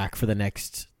be whack for the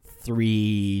next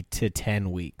 3 to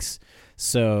 10 weeks.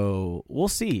 So we'll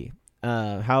see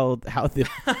how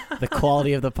the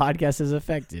quality of the podcast is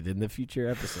affected in the future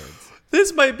episodes.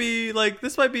 This might be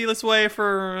this way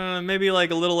for maybe a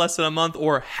little less than a month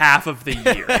or half of the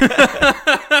year.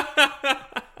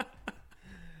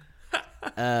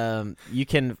 You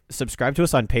can subscribe to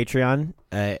us on Patreon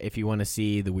if you want to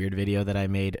see the weird video that I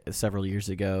made several years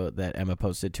ago that Emma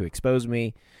posted to expose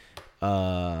me.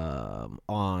 On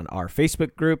our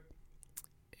Facebook group,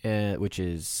 which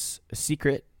is a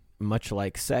secret, much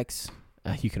like sex.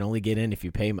 You can only get in if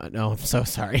you pay. No, I'm so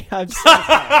sorry. I'm so sorry.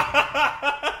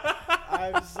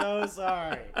 I'm so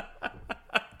sorry.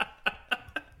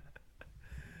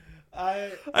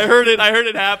 I heard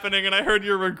it happening, and I heard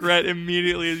your regret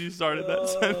immediately as you started that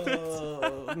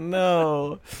sentence.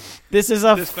 No, this is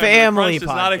a family podcast. Does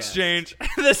not exchange.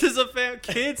 This is a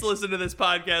kids listen to this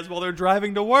podcast while they're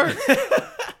driving to work.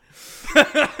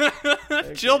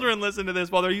 Children listen to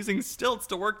this while they're using stilts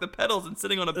to work the pedals and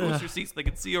sitting on a booster seat so they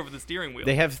can see over the steering wheel.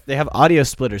 They have audio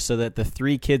splitters so that the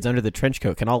 3 kids under the trench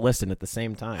coat can all listen at the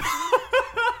same time.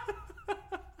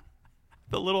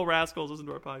 The little rascals listen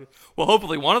to our podcast. Well,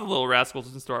 hopefully one of the little rascals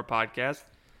listens to our podcast.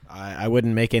 I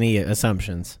wouldn't make any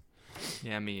assumptions.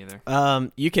 Yeah, me either.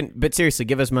 But seriously,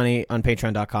 give us money on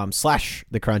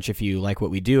patreon.com/thecrunch if you like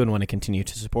what we do and want to continue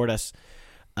to support us.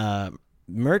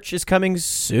 Merch is coming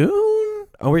soon.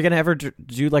 Are we gonna ever do a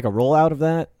rollout of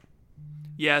that?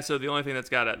 Yeah. So the only thing that's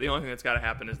gotta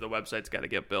happen is the website's gotta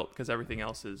get built because everything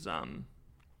else is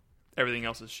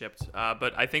shipped.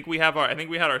 But I think we had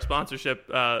our sponsorship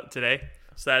today.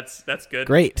 So that's good.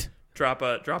 Great. Drop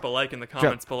a like in the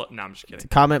comments below. No, I'm just kidding.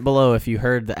 Comment below if you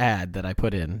heard the ad that I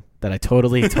put in that I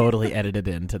totally edited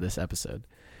into this episode.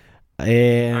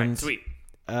 And all right, sweet.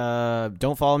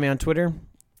 Don't follow me on Twitter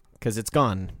because it's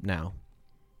gone now.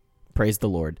 Praise the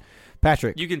Lord.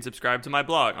 Patrick. You can subscribe to my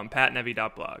blog on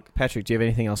patnevy.blog. Patrick, do you have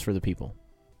anything else for the people?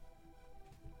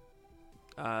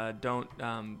 Don't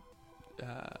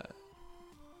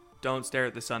stare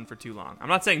at the sun for too long. I'm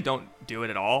not saying don't do it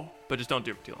at all, but just don't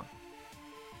do it for too long.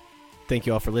 Thank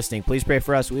you all for listening. Please pray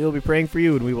for us. We will be praying for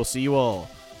you, and we will see you all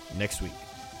next week.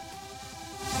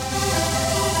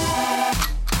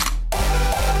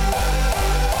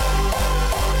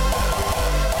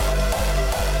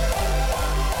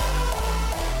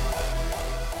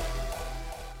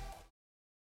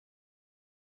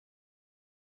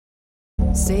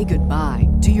 Say goodbye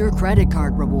to your credit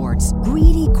card rewards.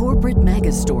 Greedy corporate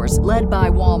mega stores, led by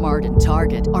Walmart and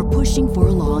Target, are pushing for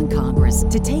a law in Congress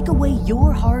to take away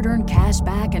your hard-earned cash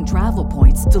back and travel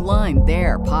points to line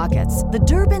their pockets. The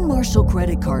Durbin-Marshall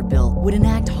credit card bill would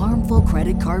enact harmful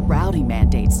credit card routing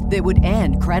mandates that would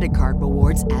end credit card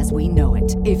rewards as we know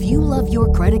it. If you love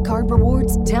your credit card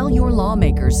rewards, tell your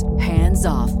lawmakers, hands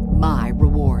off my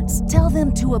rewards. banks. Tell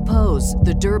them to oppose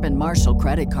the Durbin Marshall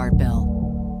credit card bill.